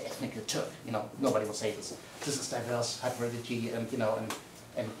just the ethnic Turk. Nobody will say this. This is diverse hybridity and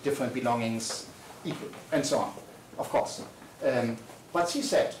and different belongings, and so on. Of course. But she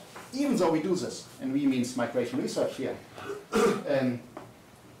said, even though we do this, and we means migration research here,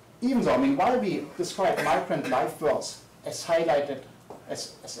 even though, I mean, while we describe migrant life worlds as highlighted,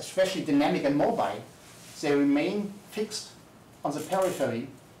 as especially dynamic and mobile, they remain fixed on the periphery,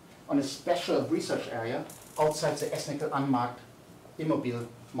 on a special research area outside the ethnic, unmarked, immobile,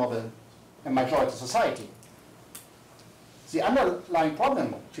 mobile, and majority society. The underlying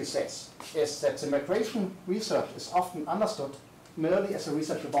problem, she says, is that the migration research is often understood merely as a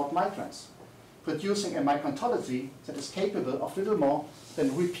research about migrants, producing a migrantology that is capable of little more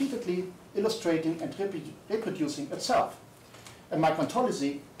than repeatedly illustrating and reproducing itself. A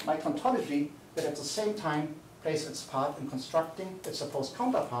migrantology that at the same time plays its part in constructing its supposed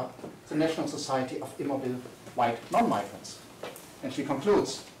counterpart, the national society of immobile white non-migrants. And she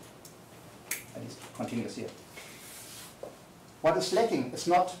concludes, at least continues here, what is lacking is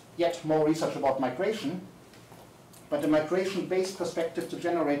not yet more research about migration, but a migration-based perspective to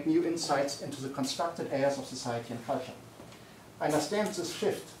generate new insights into the constructed areas of society and culture. I understand this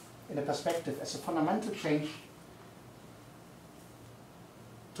shift in a perspective as a fundamental change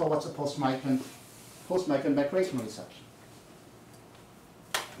towards a post-migrant migration research.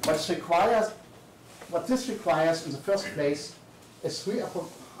 What this requires in the first place is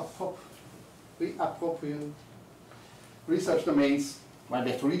reappropriate research domains, well,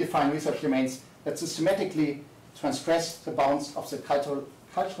 we have to redefine research domains that systematically transgress the bounds of the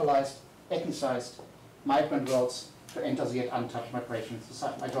culturalized, ethnicized migrant worlds to enter the yet untouched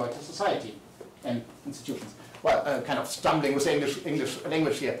majority society and institutions. Well, kind of stumbling with English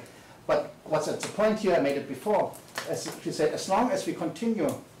language here. But what's at the point here, I made it before, as she said, as long as we continue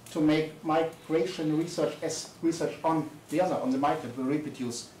to make migration research as research on the other, on the migrant, we'll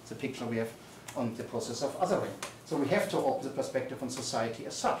reproduce the picture we have on the process of othering. So we have to open the perspective on society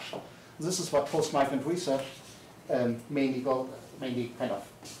as such. This is what post-migrant research mainly kind of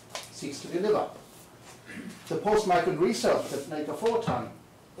seeks to deliver. The post-migrant research that Naker Fortan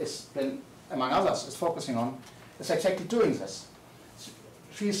is then, among others, is focusing on is exactly doing this.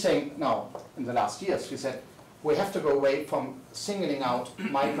 She's saying now, in the last years, she said, we have to go away from singling out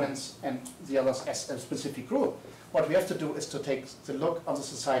migrants and the others as a specific group. What we have to do is to take the look on the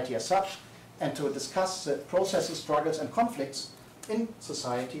society as such and to discuss the processes, struggles, and conflicts in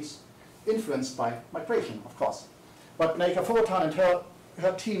societies influenced by migration, of course. What Naker Fortan and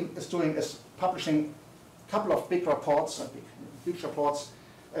her team is doing is publishing a couple of big reports, huge reports,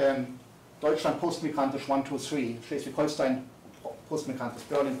 Deutschland postmigrantisch 1, 2, 3, Schleswig-Holstein postmigrantisch,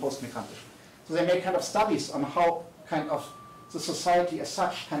 Berlin postmigrantisch. So they make kind of studies on how kind of the society as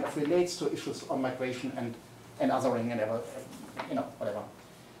such kind of relates to issues on migration and othering and whatever.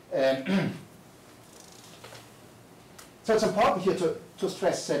 So it's important here to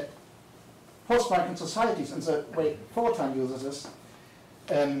stress that post-migrant societies, and the way Fortan uses this,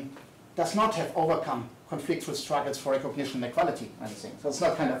 does not have overcome conflictual struggles for recognition and equality or anything. So it's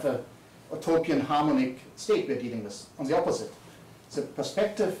not kind of a utopian harmonic state we're dealing with. On the opposite. The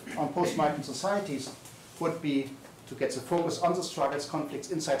perspective on post-migrant societies would be to get the focus on the struggles,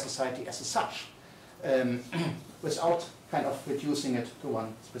 conflicts inside society as such, without kind of reducing it to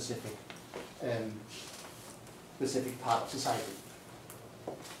one specific part of society.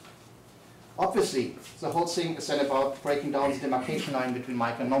 Obviously, the whole thing is then about breaking down the demarcation line between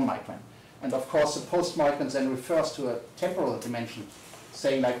migrant and non-migrant. And of course, the post-migrant then refers to a temporal dimension,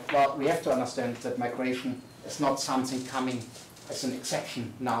 saying like, well, we have to understand that migration is not something coming as an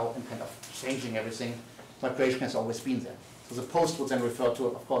exception now and kind of changing everything. Migration has always been there. So the post would then refer to,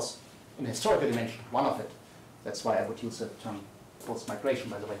 of course, in a historical dimension, one of it. That's why I would use the term post-migration,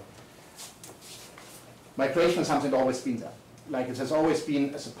 by the way. Migration is something that's always been there. Like it has always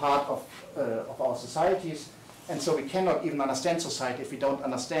been as a part of our societies, and so we cannot even understand society if we don't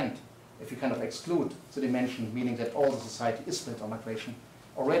understand, if we kind of exclude the dimension, meaning that all the society is built on migration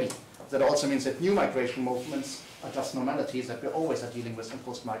already. That also means that new migration movements are just normalities that we always are dealing with in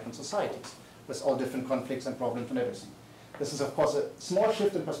post-migrant societies, with all different conflicts and problems and everything. This is, of course, a small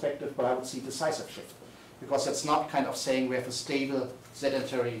shift in perspective, but I would see a decisive shift, because it's not kind of saying we have a stable,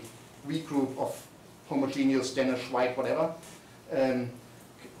 sedentary regroup of homogeneous, Danish, white, whatever,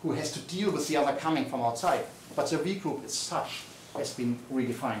 who has to deal with the other coming from outside. But the regroup as such has been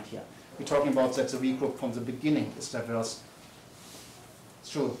redefined here. We're talking about that the regroup from the beginning is diverse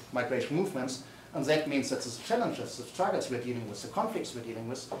through migration movements, and that means that the challenges, the struggles we're dealing with, the conflicts we're dealing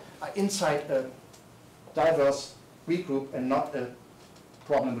with, are inside a diverse regroup and not a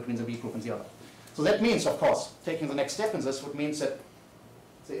problem between the regroup and the other. So that means, of course, taking the next step in this would mean that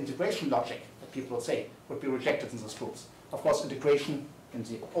the integration logic that people would say would be rejected in those groups. Of course, integration in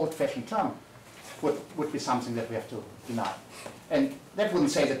the old-fashioned term would be something that we have to deny. And that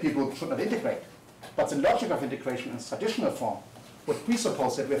wouldn't say that people should not integrate, but the logic of integration in its traditional form would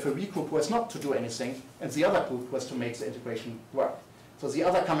presuppose that we have a regroup who has not to do anything, and the other group who has to make the integration work. So the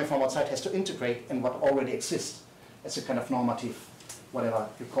other coming from outside has to integrate in what already exists as a kind of normative, whatever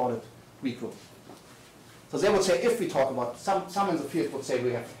you call it, regroup. So they would say, if we talk about, some in the field would say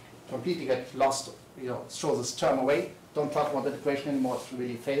we have completely get lost, throw this term away, don't talk about integration anymore, it's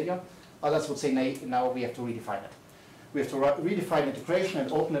really failure. Others would say, nay, now we have to redefine it. We have to redefine integration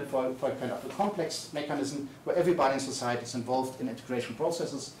and open it for kind of a complex mechanism where everybody in society is involved in integration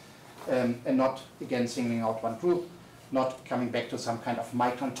processes, and not, again, singling out one group, not coming back to some kind of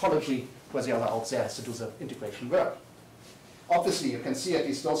migrantology where the other out there has to do the integration work. Obviously, you can see, at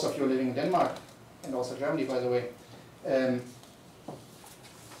least those of you living in Denmark, and also Germany, by the way,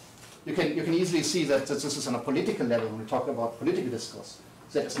 you can easily see that this is on a political level. When we talk about political discourse,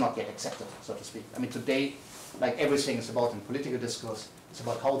 that is not yet accepted, so to speak. I mean, today, like everything is about in political discourse, it's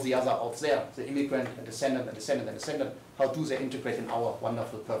about how the other out there, the immigrant and descendant and descendant and descendant, how do they integrate in our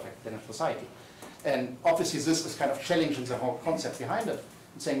wonderful, perfect Danish society. And obviously this is kind of challenging the whole concept behind it,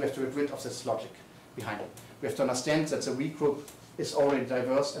 and saying we have to get rid of this logic behind it. We have to understand that the weak group is already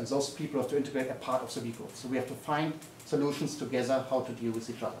diverse, and those people have to integrate a part of the weak group. So we have to find solutions together how to deal with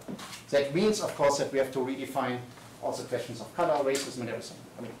each other. That means, of course, that we have to redefine also questions of color, racism, and everything.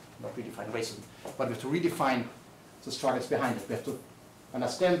 I mean, not redefine racism, but we have to redefine the struggles behind it. We have to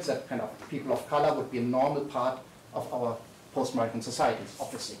understand that kind of people of color would be a normal part of our post-migrant societies,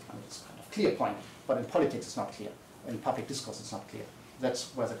 obviously. I mean, it's kind of a clear point, but in politics it's not clear. In public discourse it's not clear.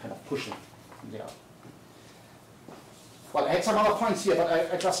 That's where they're kind of pushing there. Well, I had some other points here,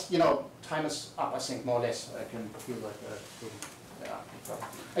 but I just, time is up, I think, more or less. I can feel like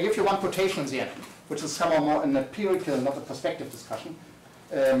I give you one quotation at the end, which is somehow more an empirical, not a perspective discussion.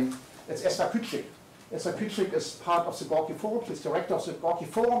 It's Esther Kütschig. Esther Kütschig is part of the Gorky Forum. She's director of the Gorky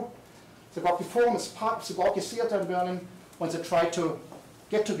Forum. The Gorky Forum is part of the Gorky Theater in Berlin when they try to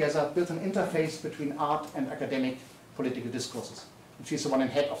get together, build an interface between art and academic political discourses. And she's the one in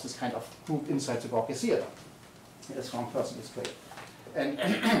head of this kind of group inside the Gorky Theater. A strong person, it's great.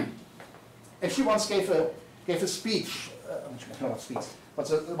 And she once gave a speech, not a speech, but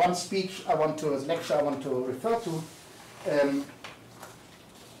the one speech I want to, the lecture I want to refer to,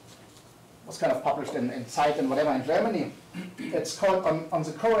 was kind of published in Zeit and whatever in Germany. It's called on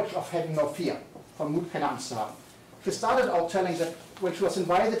the Courage of Having No Fear, from Mut keine Angst zu haben. She started out telling that when she was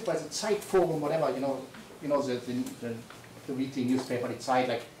invited by the Zeit Forum, whatever, the weekly newspaper, the Zeit,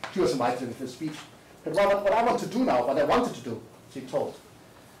 like she was invited to a speech. But what I want to do now, what I wanted to do, she told,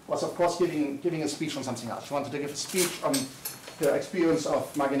 was of course giving a speech on something else. She wanted to give a speech on the experience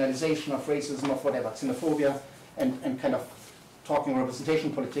of marginalization, of racism, of whatever, xenophobia, and kind of talking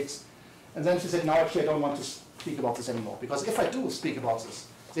representation politics. And then she said, no, actually I don't want to speak about this anymore. Because if I do speak about this,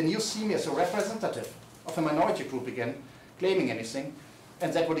 then you see me as a representative of a minority group again, claiming anything,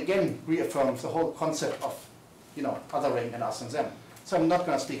 and that would again reaffirm the whole concept of, othering and us and them. So I'm not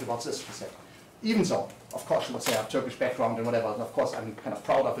going to speak about this, she said. Even though, of course, she would say I have Turkish background and whatever, and of course I'm kind of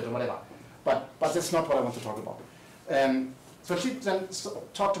proud of it and whatever. But that's not what I want to talk about. So she then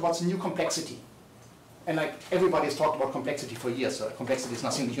talked about the new complexity. And like everybody's talked about complexity for years, so complexity is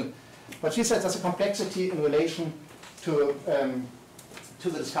nothing new. But she said there's a complexity in relation to the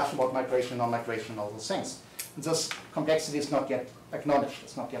discussion about migration, non-migration, and all those things. And this complexity is not yet acknowledged,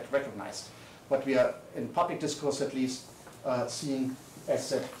 it's not yet recognized. But we are, in public discourse at least, seeing as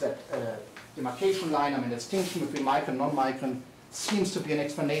that demarcation line, the distinction between migrant and non-migrant, seems to be an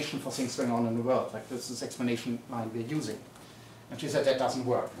explanation for things going on in the world. Like this is explanation line we're using. And she said that doesn't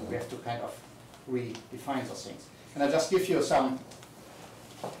work. We have to kind of redefine those things. And I'll just give you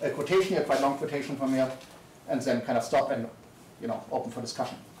a quotation here, quite long quotation from here, and then kind of stop and open for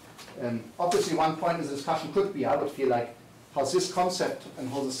discussion. Obviously one point in the discussion could be, I would feel like, how this concept and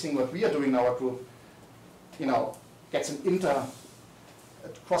how this thing what we are doing in our group, gets an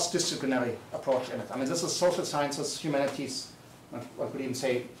cross-disciplinary approach in it. This is social sciences, humanities, and one could even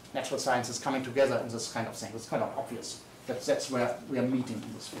say natural sciences coming together in this kind of thing. It's kind of obvious that that's where we are meeting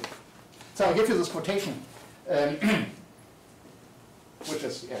in this field. So I'll give you this quotation, which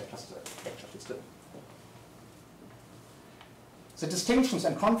is, just a lecture. It's good. The distinctions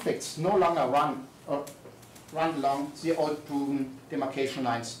and conflicts no longer run along the old proven demarcation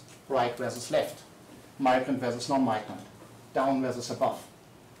lines, right versus left, migrant versus non-migrant, down versus above.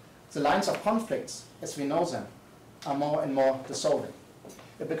 The lines of conflicts, as we know them, are more and more dissolving.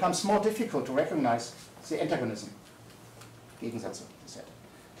 It becomes more difficult to recognize the antagonism. Gegensätze, he said.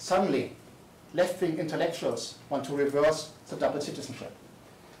 Suddenly, left-wing intellectuals want to reverse the double citizenship.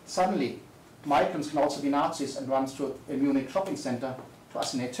 Suddenly, migrants can also be Nazis and run through a Munich shopping center to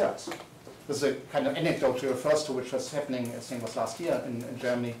assassinate Turks. This is a kind of anecdote she refers to, which was happening, I think it was last year in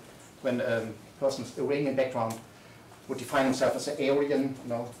Germany, when a person with Iranian background would define himself as an Aryan,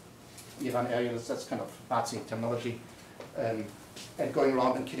 Iran Aryan, that's kind of Nazi terminology, and going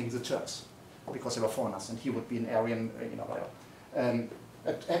around and killing the Turks because they were foreigners, and he would be an Aryan, whatever.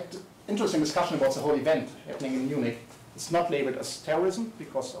 Interesting discussion about the whole event happening in Munich. It's not labeled as terrorism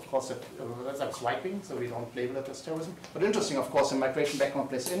because, of course, that's right-wing, so we don't label it as terrorism. But interesting, of course, the migration background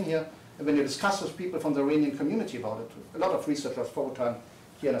plays in here. And when you discuss with people from the Iranian community about it, a lot of researchers, Fogutan,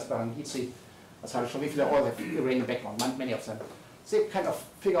 here, Nasbaran, Hitzi, Asari Sharif, they all have Iranian background, many of them. They kind of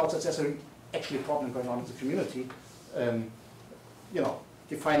figure out that there's actually a problem going on in the community,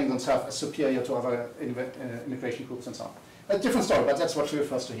 defining themselves as superior to other immigration groups and so on. A different story, but that's what she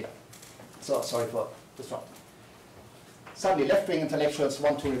refers to here. So sorry for disrupting. Suddenly left-wing intellectuals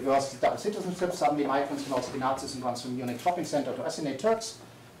want to reverse the double citizenship. Suddenly migrants can also be Nazis and run to a Munich shopping center to assassinate Turks.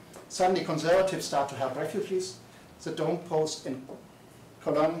 Suddenly conservatives start to help refugees. The Dome post in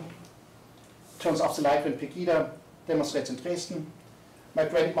Cologne turns off the light when Pegida demonstrates in Dresden. My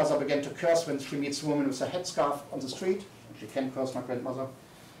grandmother began to curse when she meets a woman with a headscarf on the street. She can curse, my grandmother.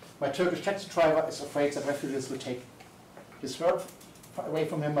 My Turkish taxi driver is afraid that refugees will take his work away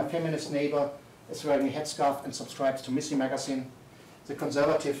from him. My feminist neighbor is wearing a headscarf and subscribes to Missy magazine. The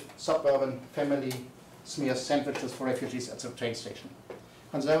conservative suburban family smears sandwiches for refugees at the train station.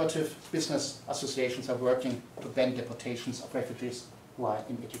 Conservative business associations are working to ban deportations of refugees who are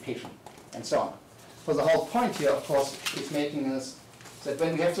in education, and so on. So the whole point here, of course, is making is that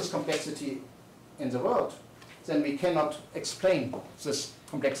when we have this complexity in the world, then we cannot explain this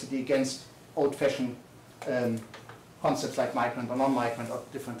complexity against old-fashioned concepts like migrant or non-migrant or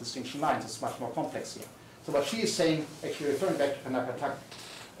different distinction lines. It's much more complex here. So what she is saying, actually referring back to Kanaka-Tak,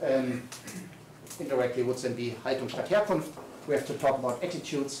 indirectly would then be Haltung statt Herkunft. We have to talk about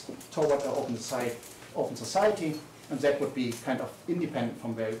attitudes toward an open society, and that would be kind of independent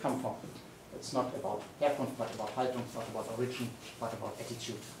from where you come from. It's not about Herkunft, but about Haltung, not about origin, but about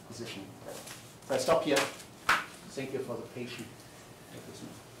attitude, position. So I stop here. Thank you for the patience.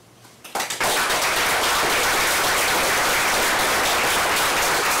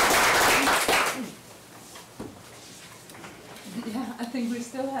 Yeah, I think we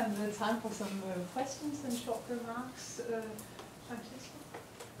still have time for some questions and short remarks. Francesco?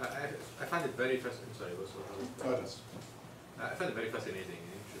 I find it very fascinating. Sorry, I find it very fascinating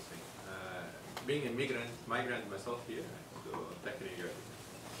and interesting. Being a migrant myself here, so technically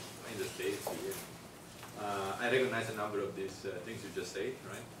in the States here, I recognize a number of these things you just said,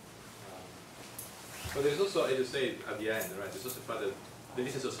 right? But there's also, as you say at the end, right? There's also the fact that there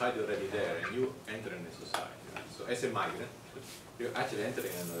is a society already there, and you enter in a society. Right? So as a migrant, you're actually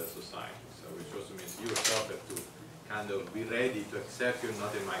entering another society. So which also means you yourself have to kind of be ready to accept you're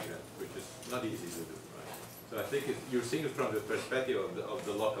not a migrant, which is not easy to do, right? So I think you're seeing it from the perspective of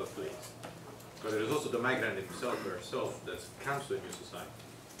the local place. But there is also the migrant himself or herself that comes to a new society.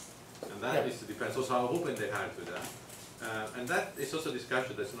 And that depends also how open they are to that. And that is also a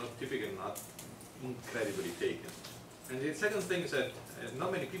discussion that's not typically not incredibly taken. And the second thing is that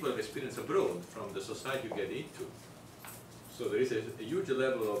not many people have experience abroad from the society you get into. So there is a huge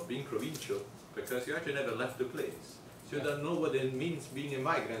level of being provincial because you actually never left the place. So you don't know what it means being a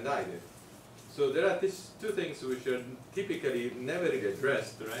migrant either. So there are these two things which are typically never really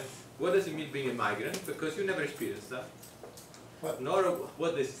addressed, right? What does it mean being a migrant? Because you never experienced that. Nor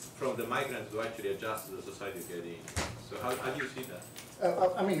what is from the migrants who actually adjust to the society you get in. So how do you see that?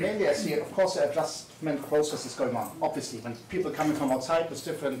 I mean, mainly I see, of course, the adjustment process is going on. Obviously, when people coming from outside with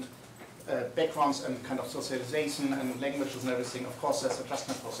different backgrounds and kind of socialization and languages and everything, of course, there's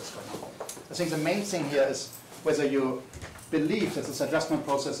adjustment process going on. I think the main thing here is whether you believe that this adjustment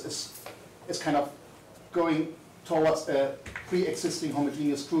process is kind of going towards a pre-existing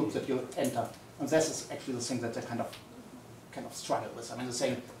homogeneous group that you enter. And this is actually the thing that they kind of struggle with. I mean, they're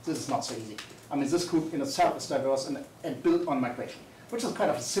saying, this is not so easy. I mean, this group in itself is diverse and built on migration, which is kind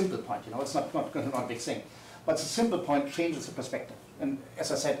of a simple point, you know, it's not a big thing. But the simple point changes the perspective, and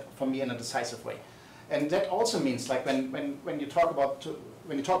as I said, for me, in a decisive way. And that also means, like, when you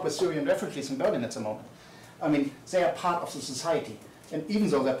talk with Syrian refugees in Berlin at the moment, I mean, they are part of the society. And even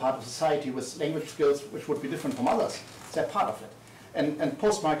though they're part of society with language skills which would be different from others, they're part of it. And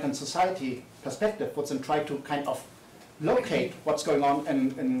post-migrant society perspective would then try to kind of locate what's going on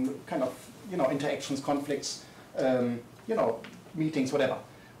in kind of, you know, interactions, conflicts, you know, meetings, whatever.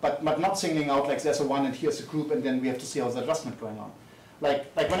 But not singling out like there's a one and here's a group and then we have to see how's the adjustment going on.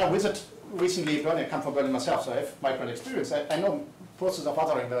 Like when I visit recently Berlin, I come from Berlin myself, so I have migrant experience. I know process of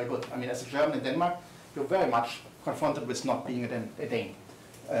othering very good. I mean, as a German in Denmark, you're very much confronted with not being a Dane,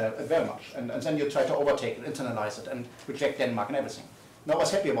 very much. And then you try to overtake it, internalize it, and reject Denmark and everything. Now, I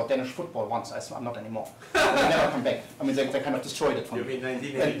was happy about Danish football once, I'm not anymore. They never come back. I mean, they kind of destroyed it for me. You mean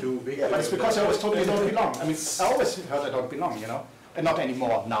 1982? Yeah, but it's because I always told me I don't belong. I mean, I always heard I don't belong, you know. And not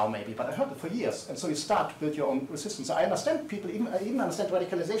anymore now, maybe, but I heard it for years. And so you start to build your own resistance. I understand people, I even understand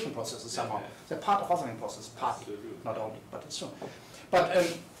radicalization processes somehow. Yeah. They're part of othering process, partly, not only, but it's true.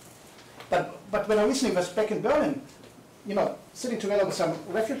 But when I recently was back in Berlin, you know, sitting together with some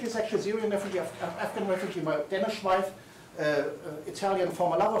refugees, actually Syrian refugee, Afghan refugee, my Danish wife, Italian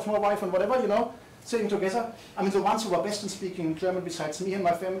former lover of my wife and whatever, you know, sitting together. I mean, the ones who were best in speaking German besides me and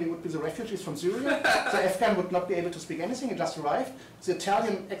my family would be the refugees from Syria. The Afghan would not be able to speak anything, he just arrived. The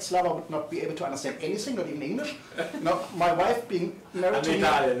Italian ex-lover would not be able to understand anything, not even English. You know, my wife being married to me.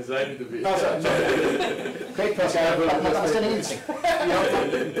 Italian, so I need to be. No, great person, but not understanding anything.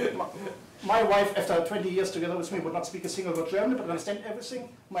 You know, my wife, after 20 years together with me, would not speak a single word German, but understand everything.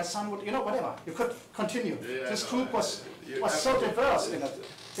 My son would, you know, whatever. You could continue. Yeah, this group was so diverse in it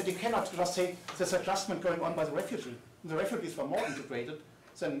that you cannot just say there's adjustment going on by the refugee. The refugees were more integrated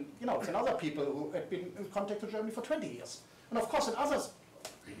than, you know, than other people who had been in contact with Germany for 20 years. And of course, in other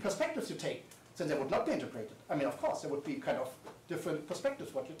perspectives you take, then they would not be integrated. I mean, of course, there would be kind of different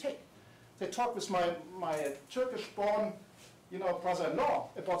perspectives what you take. They talked with my Turkish-born, you know,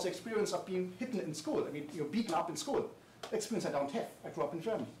 brother-in-law about the experience of being hidden in school. I mean, you're beaten up in school. Experience I don't have. I grew up in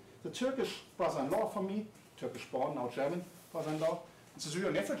Germany. The Turkish brother-in-law for me, Turkish-born, now German brother-in-law, it's a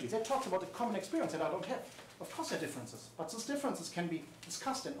Syrian refugee. They talked about a common experience that I don't have. Of course there are differences, but those differences can be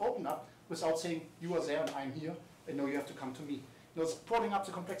discussed and opened up without saying, you are there and I'm here, and no, you have to come to me. You know, it's broadening up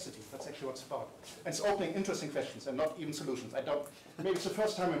the complexity. That's actually what it's about. And it's opening interesting questions and not even solutions. I don't, maybe it's the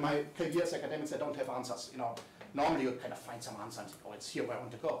first time in my career as academics I don't have answers. You know, normally you kind of find some answer and think, oh, it's here where I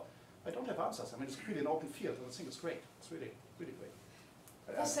want to go. I don't have answers. I mean, it's really an open field, and I think it's great. It's really, really great.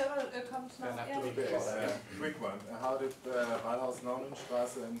 There's several comments now. Quick one. How did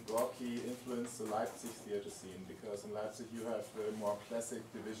Ballhaus-Naunenstraße and Gorki influence the Leipzig theater scene? Because in Leipzig you have a more classic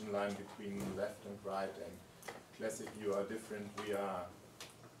division line between left and right, and classic you are different via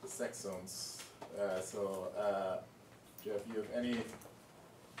the sex zones. Do you have any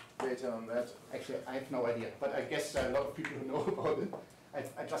data on that? Actually, I have no idea, but I guess there are a lot of people who know about it.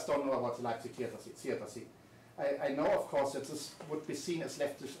 I just don't know about the Leipzig theater scene. I know, of course, that this would be seen as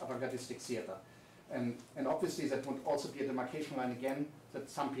leftist avant-gardistic theater. And obviously that would also be a demarcation line again, that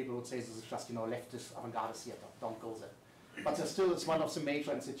some people would say this is just, you know, leftist avant-garde theater, don't go there. But still, it's one of the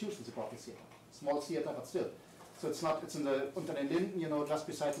major institutions about this theater. Small theater, but still. So it's in the, unter den Linden, you know, just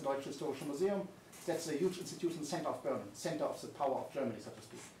beside the Deutsche Historische Museum. That's a huge institution, center of Berlin, center of the power of Germany, so to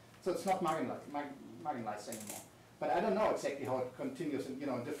speak. So it's not marginalized anymore. But I don't know exactly how it continues in, you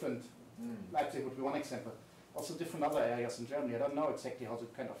know, in different, Leipzig would be one example. Also different other areas in Germany. I don't know exactly how the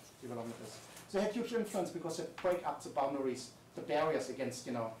kind of development is. So they had huge influence because they break up the boundaries, the barriers against,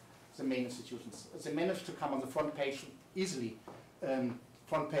 you know, the main institutions. They managed to come on the front page easily,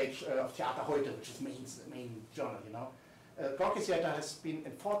 front page of Theater Heute, which is the main journal, you know. Gorki Theater has been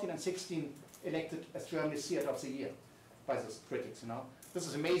in 14 and 16 elected as Germany's Theater of the Year by the critics, you know. This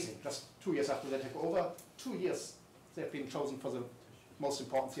is amazing. Just 2 years after they took over, 2 years they've been chosen for the most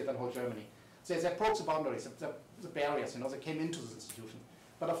important theater in whole Germany. They broke the boundaries, the barriers, you know, they came into this institution.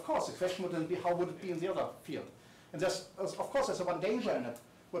 But of course, the question would then be, how would it be in the other field? And of course, there's one danger in it,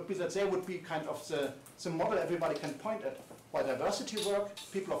 would be that they would be kind of the model everybody can point at. While diversity work,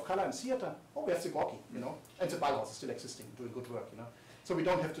 people of color in theater, oh, we have the Gorki, you know, and the Ballhaus is still existing, doing good work, you know. So we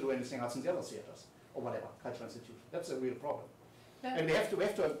don't have to do anything else in the other theaters, or whatever, cultural institution. That's a real problem. Yeah. And we have to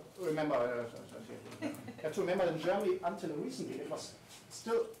remember, that in Germany, until recently, it was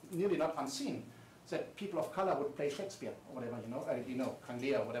still nearly not unseen that people of color would play Shakespeare or whatever, you know, King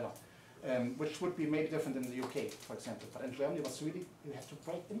Lear or whatever, which would be maybe different in the UK, for example. But in Germany, it was really, you have to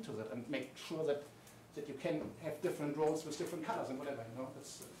break into that and make sure that you can have different roles with different colors and whatever, you know.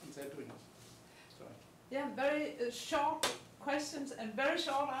 That's they're doing it. So. Yeah, very short questions and very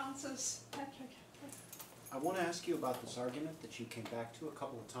short answers. Patrick. I want to ask you about this argument that you came back to a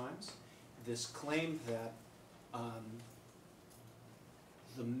couple of times, this claim that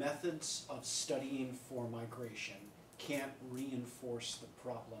the methods of studying for migration can't reinforce the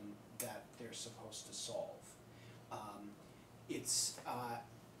problem that they're supposed to solve.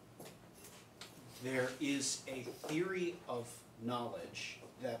 There is a theory of knowledge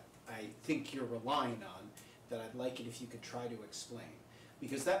that I think you're relying on that I'd like it if you could try to explain.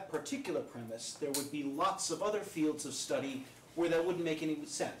 Because that particular premise, there would be lots of other fields of study where that wouldn't make any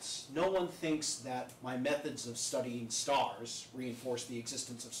sense. No one thinks that my methods of studying stars reinforce the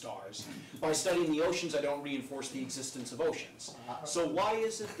existence of stars. By studying the oceans, I don't reinforce the existence of oceans. So why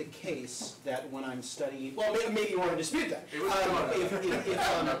is it the case that when I'm studying, well, maybe you want to dispute that.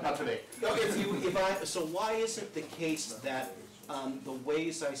 Not today. So why is it the case that the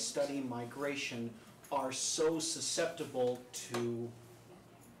ways I study migration are so susceptible to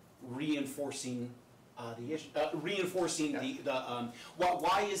reinforcing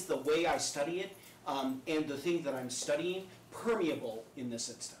why is the way I study it and the thing that I'm studying permeable in this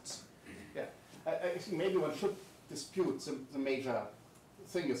instance? Yeah, I think maybe one should dispute the major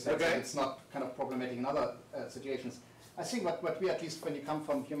thing you said. Okay. It's not kind of problematic in other situations. I think what we, at least when you come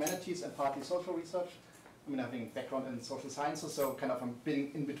from humanities and partly social research, I mean, I think background in social sciences, so kind of I'm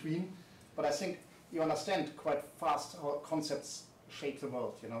being in between, but I think you understand quite fast how concepts shape the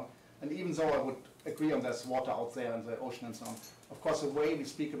world, you know. And even though I would agree on there's water out there and the ocean and so on, of course the way we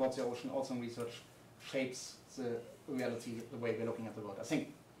speak about the ocean also in research shapes the reality, the way we're looking at the world. I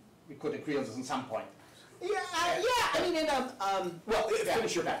think we could agree on this in some point.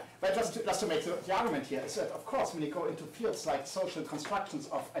 Finish your back. But just to make the argument here is that, of course, when you go into fields like social constructions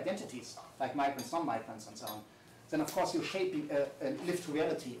of identities, like migrants, non-migrants, and so on, then of course you're shaping a lived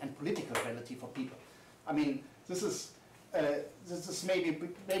reality and political reality for people. I mean, this is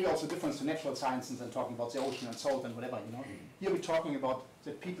maybe also different to natural sciences and talking about the ocean and salt and whatever, you know. Here we're talking about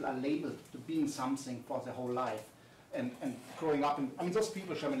that people are labeled to being something for their whole life. And growing up in, I mean, those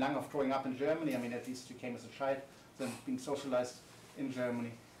people, Schramm and Langhoff, growing up in Germany, I mean, at least you came as a child, then being socialized in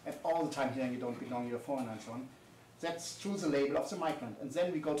Germany, and all the time hearing you don't belong, you're a foreigner and so on. That's through the label of the migrant. And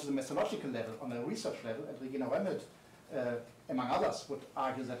then we go to the methodological level, on a research level, and Regina Remmelt, among others, would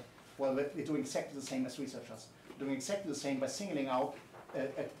argue that, well, we're doing exactly the same as researchers. doing exactly the same by singling out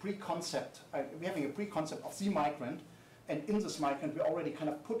a pre-concept. We're having a pre-concept of the migrant, and in this migrant we already kind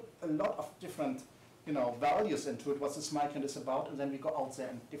of put a lot of different values into it, what this migrant is about, and then we go out there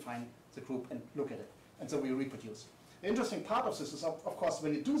and define the group and look at it. And so we reproduce. The interesting part of this is, of course,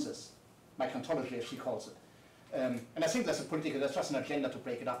 when you do this, migrantology as she calls it, and I think that's there's just an agenda to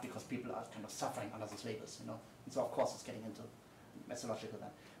break it up because people are kind of suffering under these labels, and so of course it's getting into methodological then.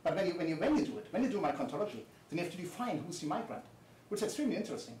 But when you do migrantology, then you have to define who's the migrant, which is extremely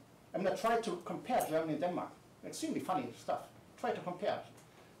interesting. I mean, I tried to compare Germany and Denmark. Extremely funny stuff. Try to compare.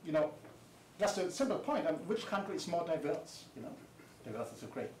 Just a simple point, which country is more diverse? Diverse is so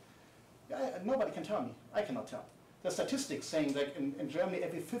great. Nobody can tell me. I cannot tell. There's statistics saying that in Germany,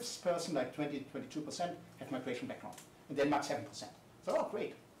 every fifth person, like 22%, have migration background. In Denmark, 7%. So, oh,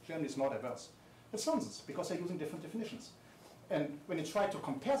 great. Germany is more diverse. It's nonsense, because they're using different definitions. And when you try to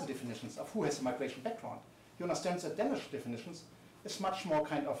compare the definitions of who has a migration background, you understand that Danish definitions is much more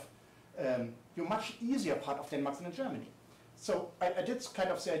kind of, you're much easier part of Denmark than in Germany. So I did kind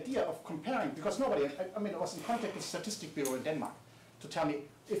of the idea of comparing, because nobody, I mean, I was in contact with the Statistics Bureau in Denmark to tell me,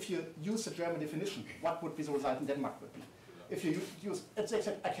 if you use the German definition, what would be the result in Denmark would be? If you use, they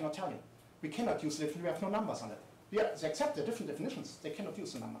said, I cannot tell you. We cannot use the definition, we have no numbers on it. Yeah, they accept the different definitions, they cannot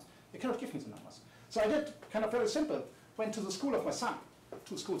use the numbers. They cannot give me the numbers. So I did kind of very simple, went to the school of my son,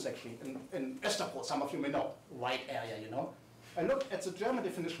 2 schools actually, in Österbro, some of you may know, white area, I looked at the German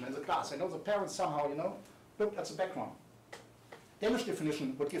definition in the class. I know the parents somehow, looked at the background. Danish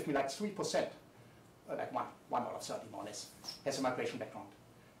definition would give me like 3%, like one out of 30 more or less, has a migration background.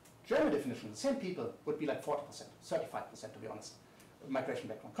 German definition, the same people would be like 40%, 35% to be honest, migration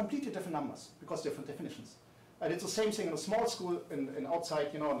background. Completely different numbers, because different definitions. I did the same thing in a small school in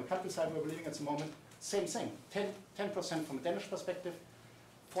outside, on the countryside where we're living at the moment. Same thing, 10% from a Danish perspective,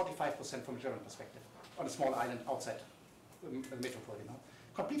 45% from a German perspective, on a small island outside the metropole,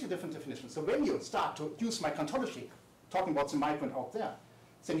 Completely different definitions. So when you start to use migrantology, talking about the migrant out there,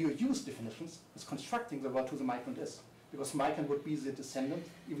 then you use definitions as constructing the word who the migrant is. Because migrant would be the descendant,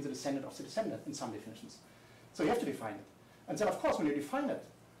 even the descendant of the descendant in some definitions. So you have to define it. And then of course when you define it,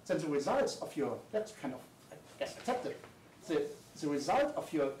 then the results of your, that's kind of, I guess, accepted. The result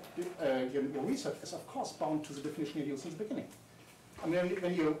of your research is of course bound to the definition you used in the beginning. I mean,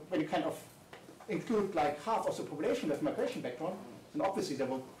 when you kind of include like half of the population with migration background, then obviously they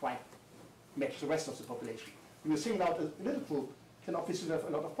will quite match the rest of the population. When you single out a little group, then obviously you have a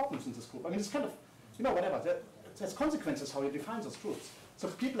lot of problems in this group. I mean, it's kind of, whatever. There's consequences how you define those groups. So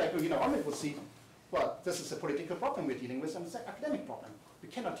people like Omid would see, well, this is a political problem we're dealing with, and it's an academic problem. We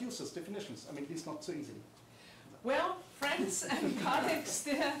cannot use those definitions. I mean, at least not so easily. Well, friends and colleagues,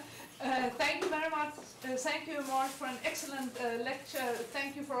 thank you very much. Thank you, Moritz, for an excellent lecture.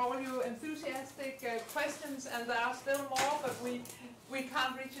 Thank you for all your enthusiastic questions, and there are still more, but we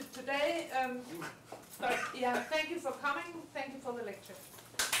can't reach it today. But yeah, thank you for coming. Thank you for the lecture.